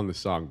know I'm on the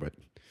song, but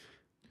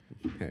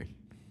hey,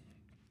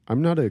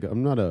 I'm not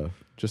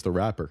just a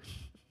rapper."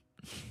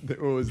 This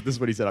is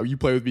what he said. You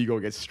play with me, you go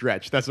get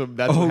stretched. That's what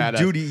had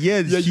dude, yeah,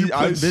 you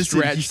I missed it. He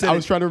stretched. said I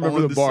was trying to remember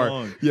on the bar.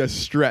 song. Yeah,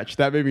 stretched.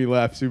 That made me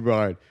laugh super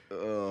hard.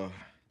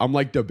 I'm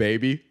like the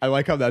baby. I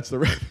like how that's the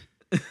rap.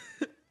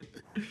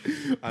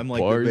 I'm like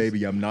Bars. the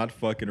baby. I'm not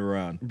fucking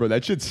around. Bro,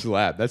 that shit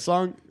slap. That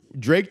song,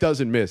 Drake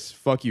doesn't miss.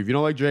 Fuck you. If you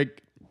don't like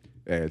Drake,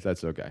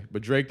 that's okay.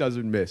 But Drake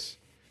doesn't miss.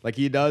 Like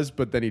he does,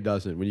 but then he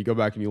doesn't. When you go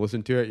back and you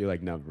listen to it, you're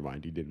like, never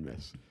mind, he didn't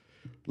miss.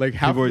 Like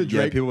half of the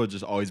Drake, people have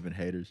just always been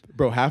haters.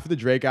 bro, half of the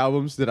Drake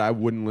albums that I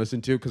wouldn't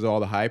listen to because of all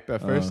the hype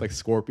at first, like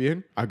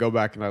Scorpion, I go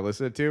back and I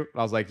listen to. And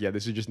I was like, yeah,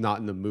 this is just not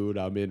in the mood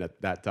I'm in at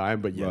that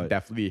time. But yeah, Right.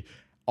 definitely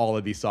all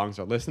of these songs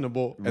are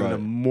listenable, and Right.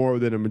 more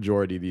than a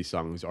majority of these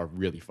songs are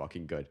really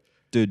fucking good.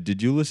 Dude,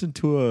 did you listen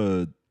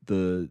to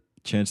the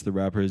Chance the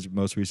Rapper's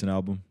most recent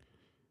album?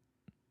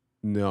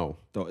 No,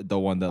 The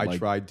one that I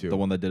tried to. The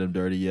one that did him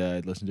dirty. Yeah, I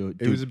listened to it. it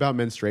Dude, was about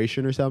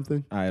menstruation or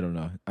something. I don't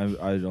know. I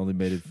only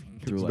made it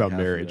It through was like about half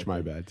of marriage. it.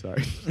 My bad.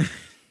 Sorry.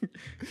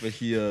 But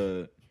he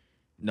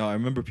no, I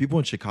remember people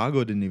in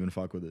Chicago didn't even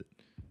fuck with it.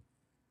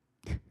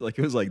 Like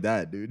it was like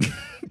that, dude.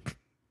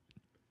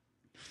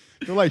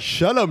 They're like,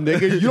 shut up,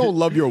 nigga. You don't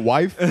love your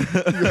wife.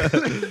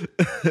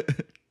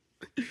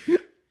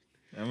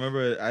 I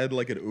remember I had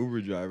like an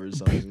Uber driver or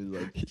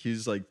something. He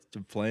was like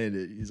playing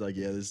it. He's like,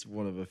 yeah, this is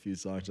one of a few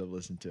songs I've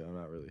listened to. I'm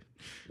not really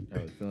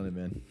feeling it,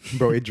 man.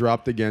 Bro, it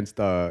drops against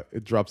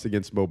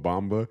Mo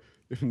Bamba.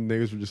 And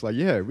niggas were just like,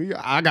 yeah,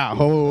 I got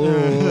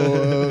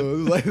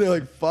hoes. Like they're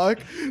like, fuck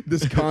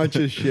this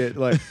conscious shit.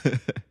 Like,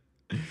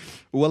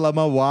 Well, I'm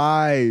a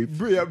wife.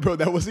 bro,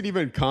 that wasn't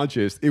even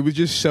conscious. It was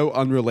just so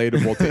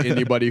unrelatable to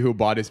anybody who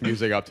bought his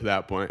music up to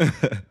that point.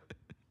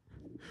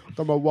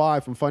 I'm my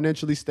wife. I'm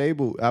financially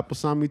stable. Apple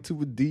signed me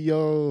to a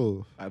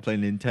deal. I play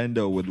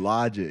Nintendo with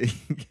Logic.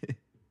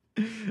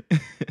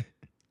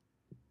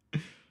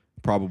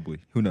 Probably.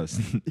 Who knows?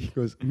 He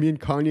goes, me and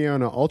Kanye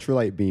on an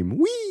ultralight beam.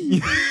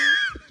 Wee!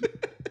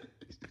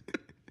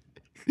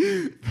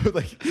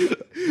 Bro,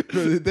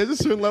 there's a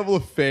certain level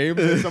of fame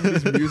that some of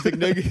these music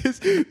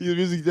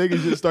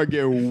niggas just start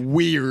getting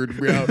weird,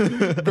 bro.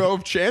 Bro,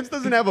 if Chance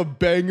doesn't have a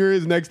banger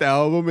his next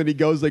album and he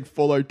goes like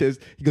full artist,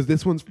 he goes,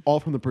 this one's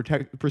all from the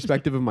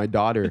perspective of my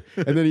daughter.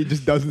 And then he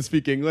just doesn't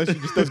speak English. He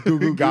just does goo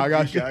goo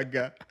gaga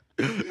shit.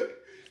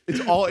 It's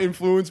all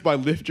influenced by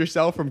Lift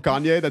Yourself from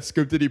Kanye, that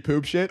scriptedy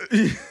poop shit.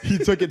 He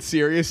took it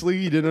seriously.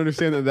 He didn't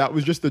understand that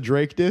was just a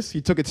Drake diss.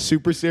 He took it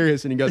super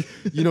serious and he goes,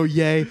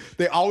 Ye.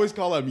 They always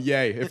call him Ye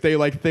if they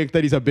like think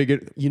that he's a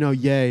big,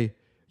 Ye.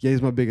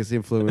 Ye's my biggest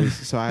influence.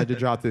 So I had to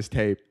drop this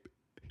tape.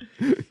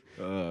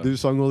 There's a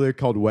song over there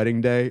called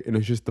Wedding Day, and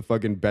it's just the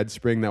fucking bed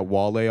spring that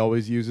Wale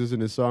always uses in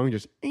his song.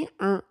 Just this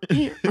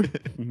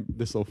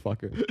little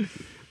fucker.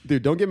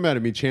 Dude, don't get mad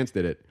at me. Chance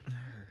did it.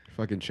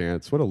 Fucking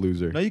Chance. What a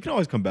loser. No, you can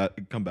always come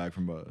back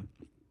from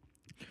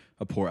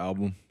a poor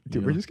album.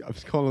 Dude, I'm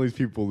just calling all these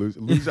people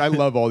losers. I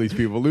love all these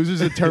people. Losers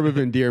is a term of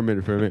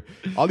endearment for me.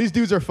 All these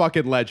dudes are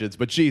fucking legends,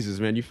 but Jesus,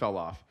 man, you fell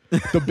off.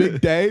 The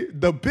big day.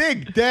 The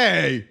big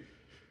day.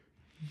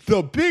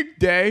 The big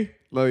day.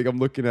 Like, I'm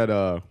looking at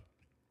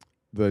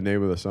the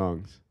name of the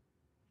songs.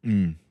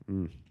 Mm.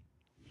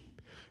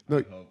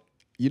 No,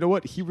 you know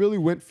what? He really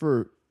went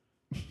for.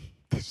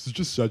 This is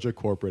just such a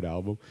corporate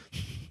album.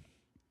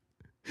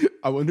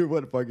 I wonder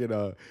what fucking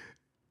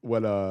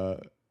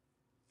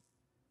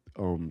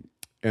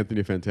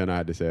Anthony Fantana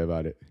had to say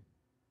about it.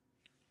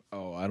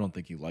 Oh, I don't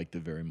think he liked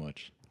it very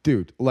much.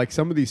 Dude, like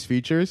some of these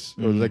features,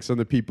 or like some of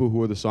the people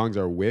who the songs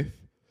are with,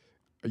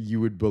 you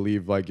would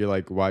believe, like, you're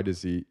like, why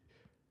does he,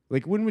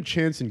 like, when would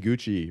Chance and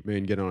Gucci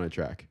Mane get on a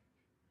track?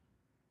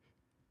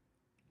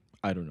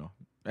 I don't know.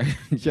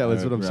 Yeah,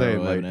 that's what I'm saying.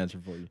 I don't have Like, an answer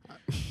for you.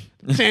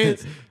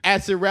 Chance,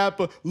 acid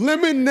rapper,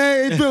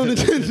 lemonade,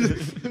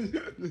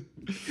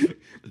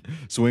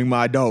 Swing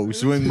my dough,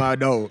 swing my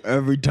dough.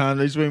 Every time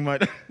they swing my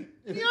dough.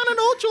 on an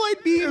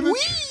ultralight beam,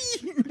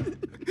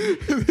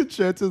 the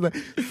Chance is like,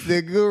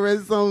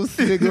 cigarettes on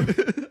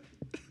cigarettes.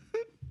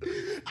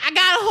 I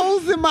got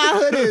holes in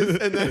my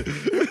hoodies. And then,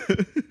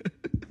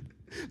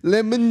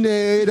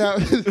 lemonade out.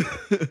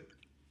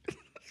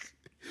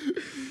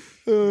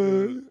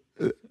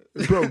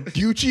 Bro,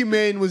 Gucci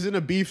Mane was in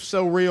a beef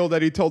so real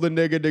that he told the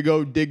nigga to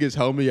go dig his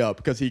homie up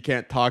because he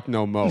can't talk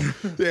no more.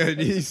 And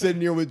he's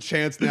sitting here with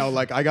Chance now,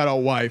 like, I got a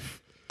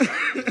wife.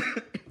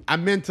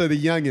 I'm into the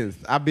youngins.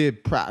 I be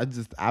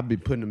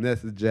putting the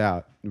message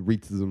out. It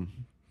reaches them.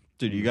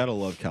 Dude, you gotta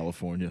love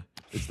California.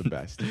 It's the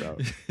best, bro.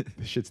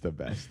 This shit's the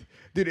best.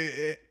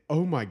 Dude,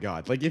 oh my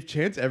God. Like, if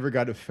Chance ever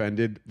got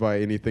offended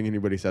by anything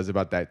anybody says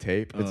about that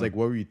tape, it's like,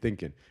 what were you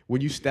thinking? When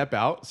you step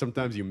out,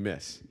 sometimes you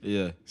miss.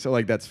 Yeah. So,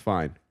 like, that's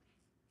fine.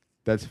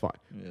 That's fine.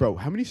 Yeah. Bro,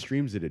 how many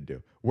streams did it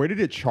do? Where did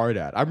it chart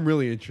at? I'm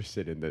really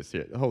interested in this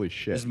here. Holy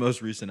shit. His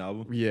most recent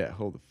album. Yeah,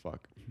 hold the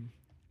fuck.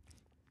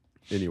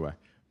 Anyway,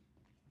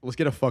 let's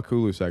get a fuck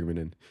Hulu segment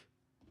in.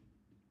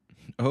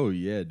 Oh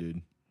yeah,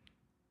 dude.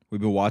 We've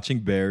been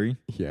watching Barry.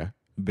 Yeah.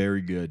 Very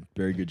good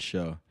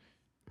show.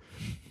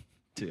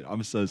 Dude,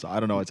 I'm so I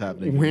don't know what's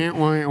happening.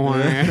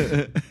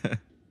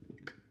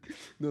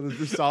 No,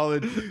 this is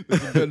solid.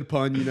 This is a good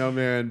pun, you know,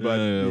 man. But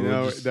Yeah, you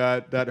know just-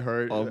 that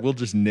hurt. We'll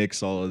just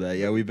nix all of that.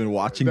 Yeah, we've been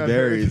watching That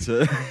Barry. hurts.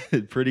 It's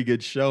a pretty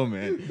good show,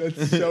 man.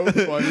 That's so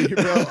funny,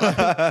 bro.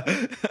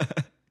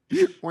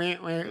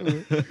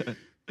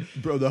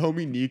 Bro, the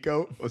homie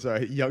Nico,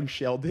 young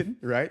Sheldon,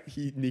 right?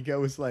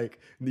 Nico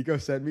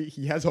sent me,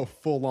 he has a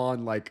full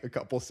on, like, a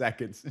couple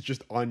seconds. It's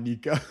just on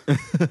Nico.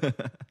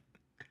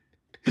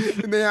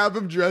 And they have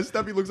him dressed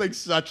up. He looks like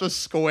such a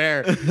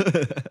square.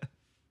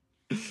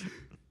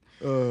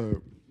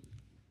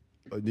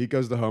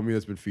 Nico's the homie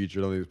that's been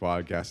featured on these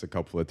podcasts a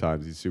couple of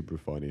times. He's super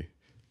funny.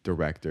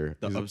 Director.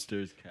 The He's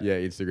upstairs cat. Yeah,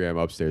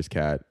 Instagram upstairs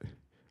cat.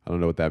 I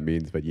don't know what that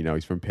means, but you know,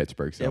 he's from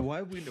Pittsburgh. So Yeah, why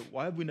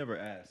have we never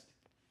asked?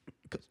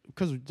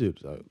 Because dude,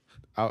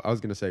 I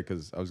was gonna say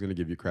because I was gonna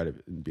give you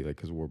credit and be like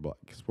because we're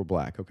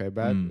black, okay,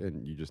 bad,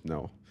 and you just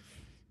know.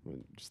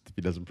 Just if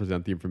he doesn't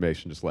present the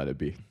information, just let it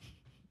be.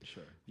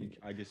 Sure.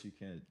 I guess you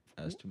can't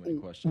ask too many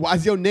questions.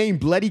 Why's your name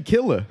Bloody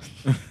Killer?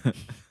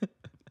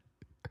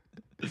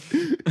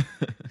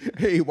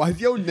 Hey,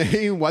 why's your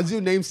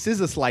name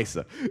Scissor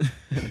Slicer?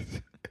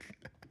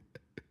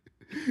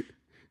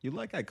 You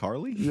like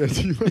iCarly?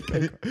 Yes, you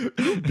like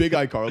big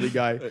iCarly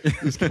guy.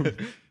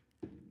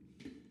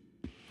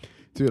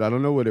 Dude, I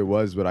don't know what it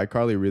was, but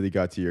iCarly really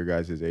got to your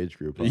guys' age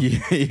group. Huh?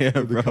 Yeah,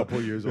 bro. A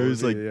couple years old. It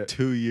was like Yeah.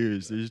 2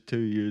 years. There's 2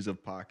 years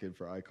of pocket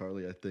for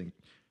iCarly, I think.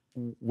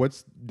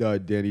 What's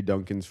Danny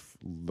Duncan's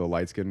the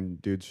light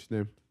skinned dude's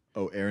name?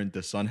 Oh, Aaron,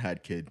 the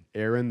Sunhat kid.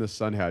 Aaron the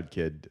Sunhat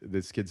kid.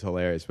 This kid's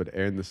hilarious, but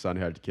Aaron the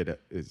Sunhat kid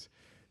is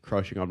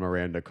crushing on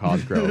Miranda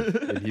Cosgrove,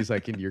 and he's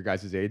like in your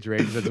guys' age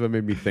range. That's what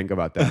made me think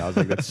about that. I was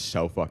like, that's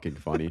so fucking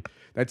funny.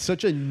 That's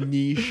such a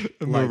niche.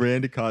 Like,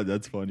 Miranda Cosgrove,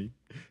 that's funny.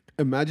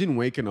 imagine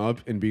waking up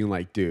and being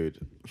like,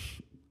 dude,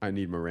 I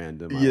need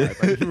Miranda in my Yeah.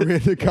 life. I need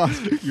Miranda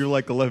Cosgrove. You're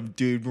like 11,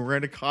 dude.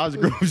 Miranda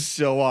Cosgrove's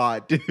so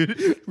hot,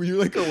 dude. When you're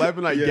like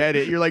 11, I get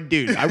it. You're like,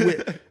 dude,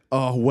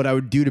 what I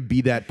would do to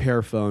be that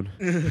paraphone.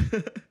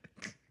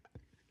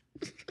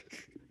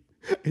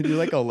 And you're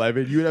like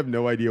 11, you would have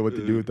no idea what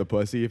to do with the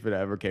pussy if it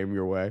ever came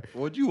your way.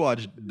 What'd you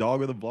watch? Dog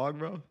with a Blog,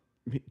 bro?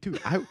 Dude,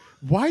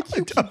 why do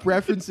you keep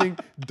referencing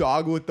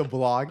Dog with the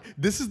Blog?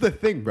 This is the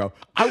thing, bro.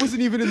 I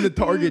wasn't even in the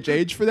target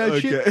age for that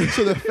shit. Okay.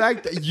 So the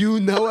fact that you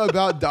know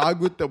about Dog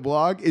with the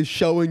Blog is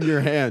showing your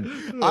hand.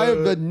 I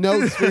have had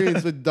no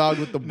experience with Dog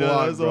with the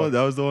Blog, bro.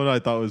 that was the one I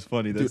thought was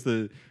funny. That's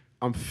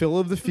I'm Phil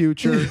of the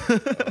future.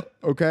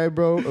 Okay,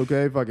 bro.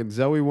 Okay, fucking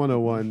Zoe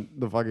 101.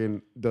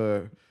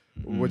 The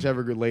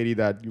whichever good lady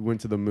that you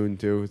went to the moon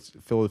to.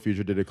 Phil of the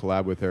future did a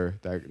collab with her.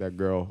 That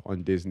girl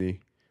on Disney.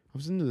 I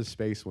was into the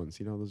space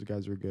ones. You know, those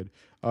guys were good.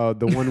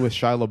 The one with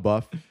Shia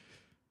LaBeouf. You know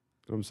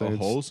what I'm saying?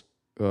 Holes?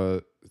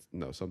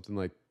 No,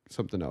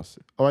 something else.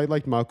 Oh, I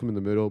liked Malcolm in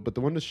the Middle, but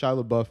the one with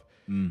Shia LaBeouf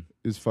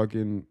is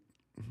fucking.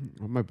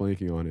 Why am I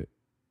blanking on it?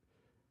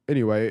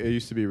 Anyway, it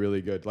used to be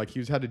really good. Like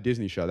he had a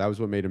Disney show. That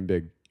was what made him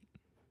big.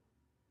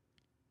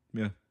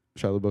 Yeah.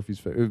 Shia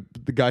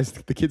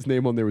LaBeouf. The kid's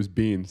name on there was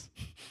Beans.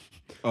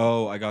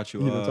 Oh, I got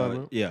you. You know what I'm talking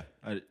about? Yeah.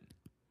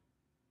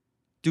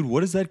 Dude,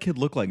 what does that kid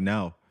look like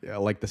now? Yeah,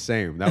 like the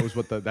same. That's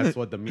what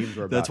the memes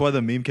were about. That's why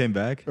the meme came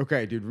back.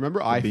 Okay, dude. Remember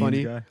Beans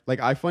iFunny? guy? Like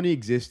iFunny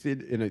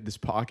existed in this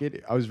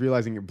pocket. I was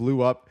realizing it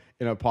blew up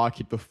in a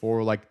pocket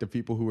before like the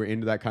people who were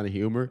into that kind of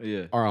humor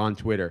Yeah. are on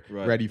Twitter,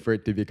 Right. ready for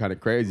it to be kind of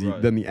crazy. Right.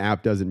 Then the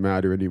app doesn't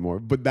matter anymore.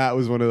 But that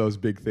was one of those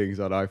big things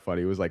on iFunny.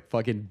 It was like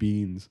fucking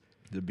Beans,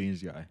 The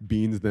Beans guy.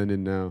 Beans then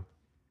and now.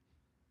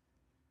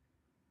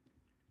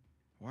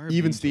 Why are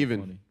Even Beans so Steven.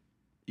 funny?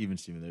 Even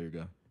Steven, there you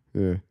go.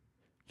 Yeah,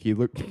 he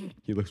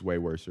looks way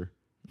worser.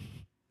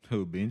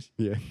 Who, Beans?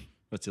 Yeah,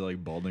 What's he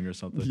like, balding or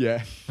something?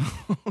 yeah.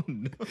 Oh,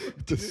 no.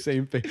 The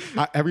same thing.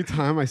 Every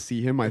time I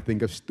see him, I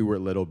think of Stuart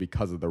Little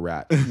because of the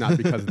rat, not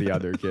because of the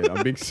other kid.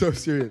 I'm being so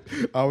serious.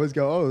 I always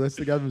go, "Oh, that's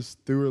the guy from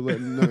Stuart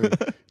Little."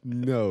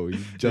 No, he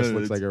just No,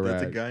 looks like a rat.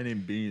 That's a guy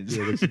named Beans.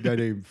 Yeah, there's a guy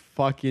named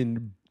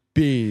fucking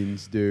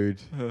Beans,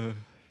 dude.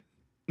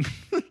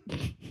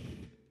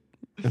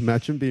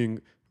 Imagine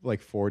being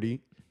like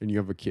 40 and you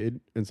have a kid,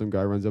 and some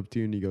guy runs up to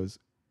you and he goes,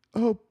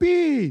 "Oh,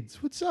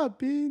 Beans, what's up,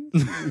 Beans?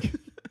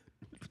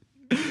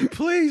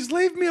 Please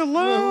leave me Bro,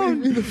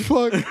 alone. leave me the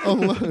fuck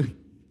alone."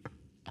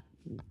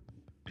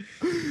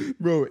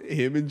 Bro,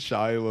 him and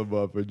Shia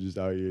LaBeouf are just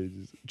out here.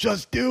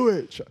 Just do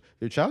it.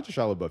 Dude, shout out to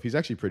Shia LaBeouf. He's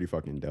actually pretty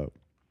fucking dope.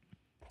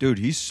 Dude,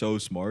 he's so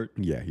smart.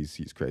 Yeah,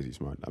 he's crazy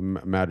smart. I'm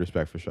mad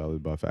respect for Shia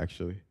LaBeouf,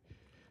 actually.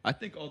 I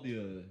think all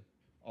the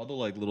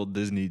like little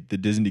Disney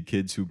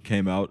kids who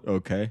came out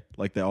okay,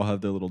 like they all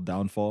have their little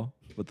downfall,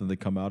 but then they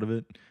come out of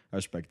it. I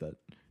respect that.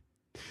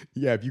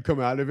 Yeah, if you come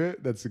out of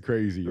it, that's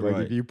crazy. Like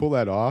Right. if you pull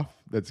that off,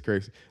 that's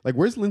crazy. Like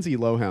where's Lindsay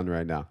Lohan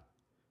right now?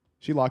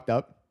 She locked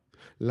up?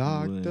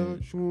 Locked up.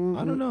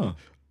 I don't know.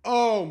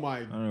 Oh my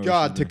don't know what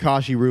god, she's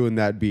Tekashi ruined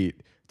that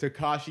beat.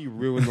 Tekashi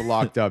ruined the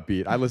locked up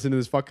beat. I listened to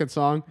this fucking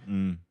song.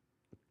 Mm.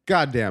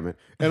 God damn it.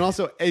 And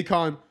also,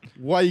 Akon,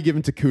 why are you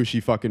giving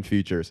Tekushi fucking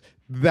features?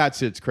 That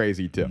shit's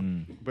crazy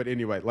too. But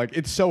anyway, like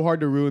it's so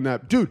hard to ruin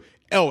that. Dude,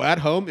 at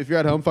home, if you're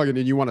at home fucking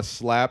and you want to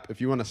slap,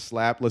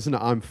 listen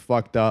to I'm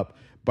Fucked Up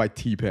by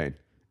T-Pain.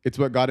 It's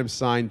what got him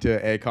signed to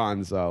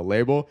Akon's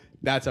label.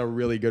 That's a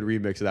really good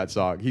remix of that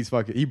song.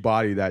 He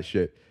bodied that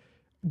shit.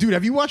 Dude,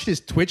 have you watched his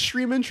Twitch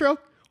stream intro?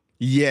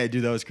 Yeah,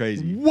 dude, that was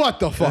crazy. What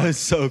the That fuck? was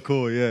so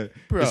cool. Yeah,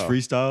 Bro. his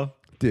freestyle.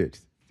 Dude,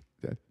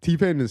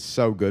 T-Pain is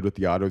so good with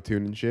the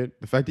auto-tune and shit.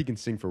 The fact he can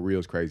sing for real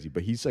is crazy,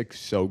 but he's like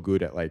so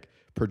good at like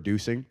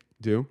producing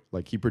too.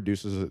 Like he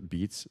produces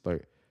beats.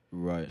 Like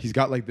Right. he's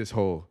got like this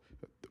whole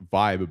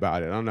vibe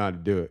about it. I don't know how to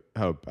do it.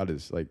 How to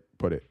just like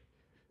put it.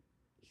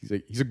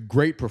 He's a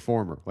great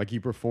performer. Like he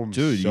performs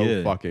Dude, so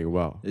yeah. fucking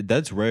well.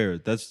 That's rare.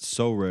 That's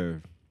so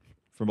rare.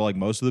 From like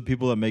most of the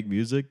people that make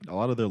music, a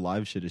lot of their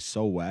live shit is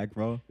so whack,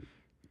 bro.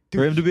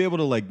 For him to be able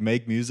to like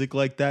make music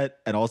like that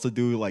and also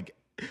do like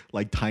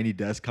Tiny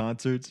Desk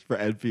concerts for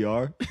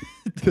NPR.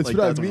 That's like,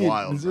 what that's I mean.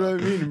 wild, That's what I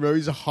mean, bro.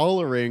 He's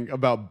hollering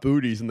about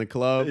booties in the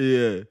club.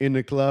 Yeah. In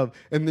the club,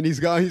 and then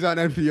he's on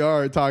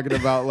NPR talking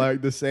about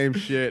like the same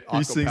shit.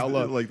 He sings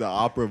acapella. like the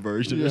opera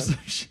version Yeah. or some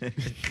shit.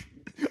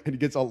 And he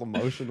gets all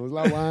emotional. He's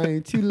like, "Why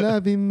ain't you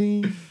loving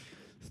me?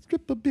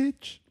 Stripper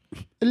bitch,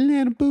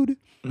 Atlanta booty."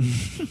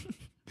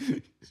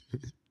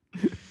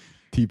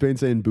 T-Pain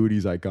saying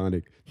booty's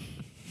iconic.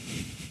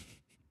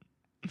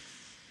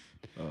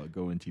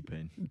 Go in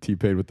T-Pain.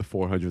 T-Pain with the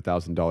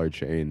 $400,000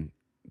 chain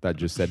that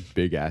just said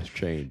big ass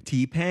chain,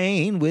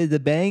 T-Pain with the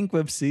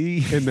bankruptcy.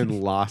 and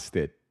then lost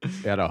it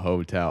at a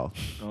hotel.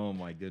 Oh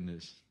my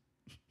goodness.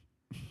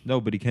 No,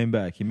 but he came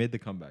back. He made the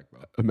comeback,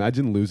 bro.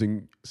 Imagine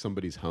losing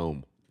somebody's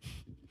home.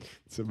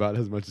 It's about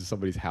as much as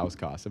somebody's house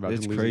costs. Imagine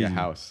It's losing crazy. a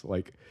house,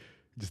 like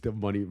just the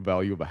money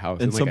value of a house.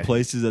 In And some like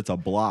places, that's a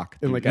block.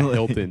 in like a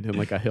Hilton,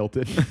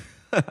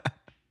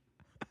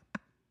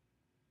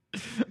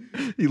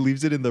 He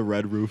leaves it in the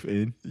Red Roof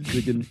Inn.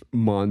 Like in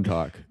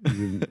Montauk,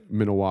 in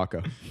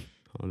Minnewaca.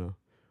 Oh no.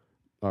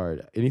 All right.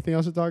 Anything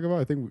else to talk about?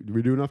 I think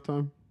we do enough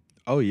time.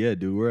 Oh yeah,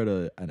 dude, we're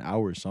at an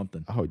hour or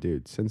something. Oh,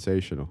 dude,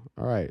 sensational.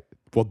 All right.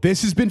 Well,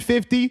 this has been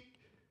 50,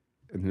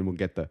 and then we'll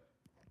get the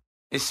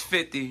It's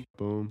 50.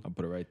 boom. I'll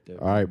put it right there.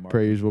 All right,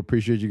 praise. We'll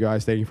appreciate you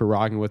guys. Thank you for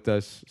rocking with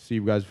us. See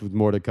you guys with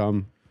more to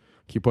come.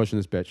 Keep pushing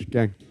this bitch,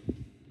 gang.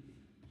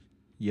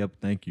 Yep,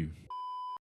 thank you.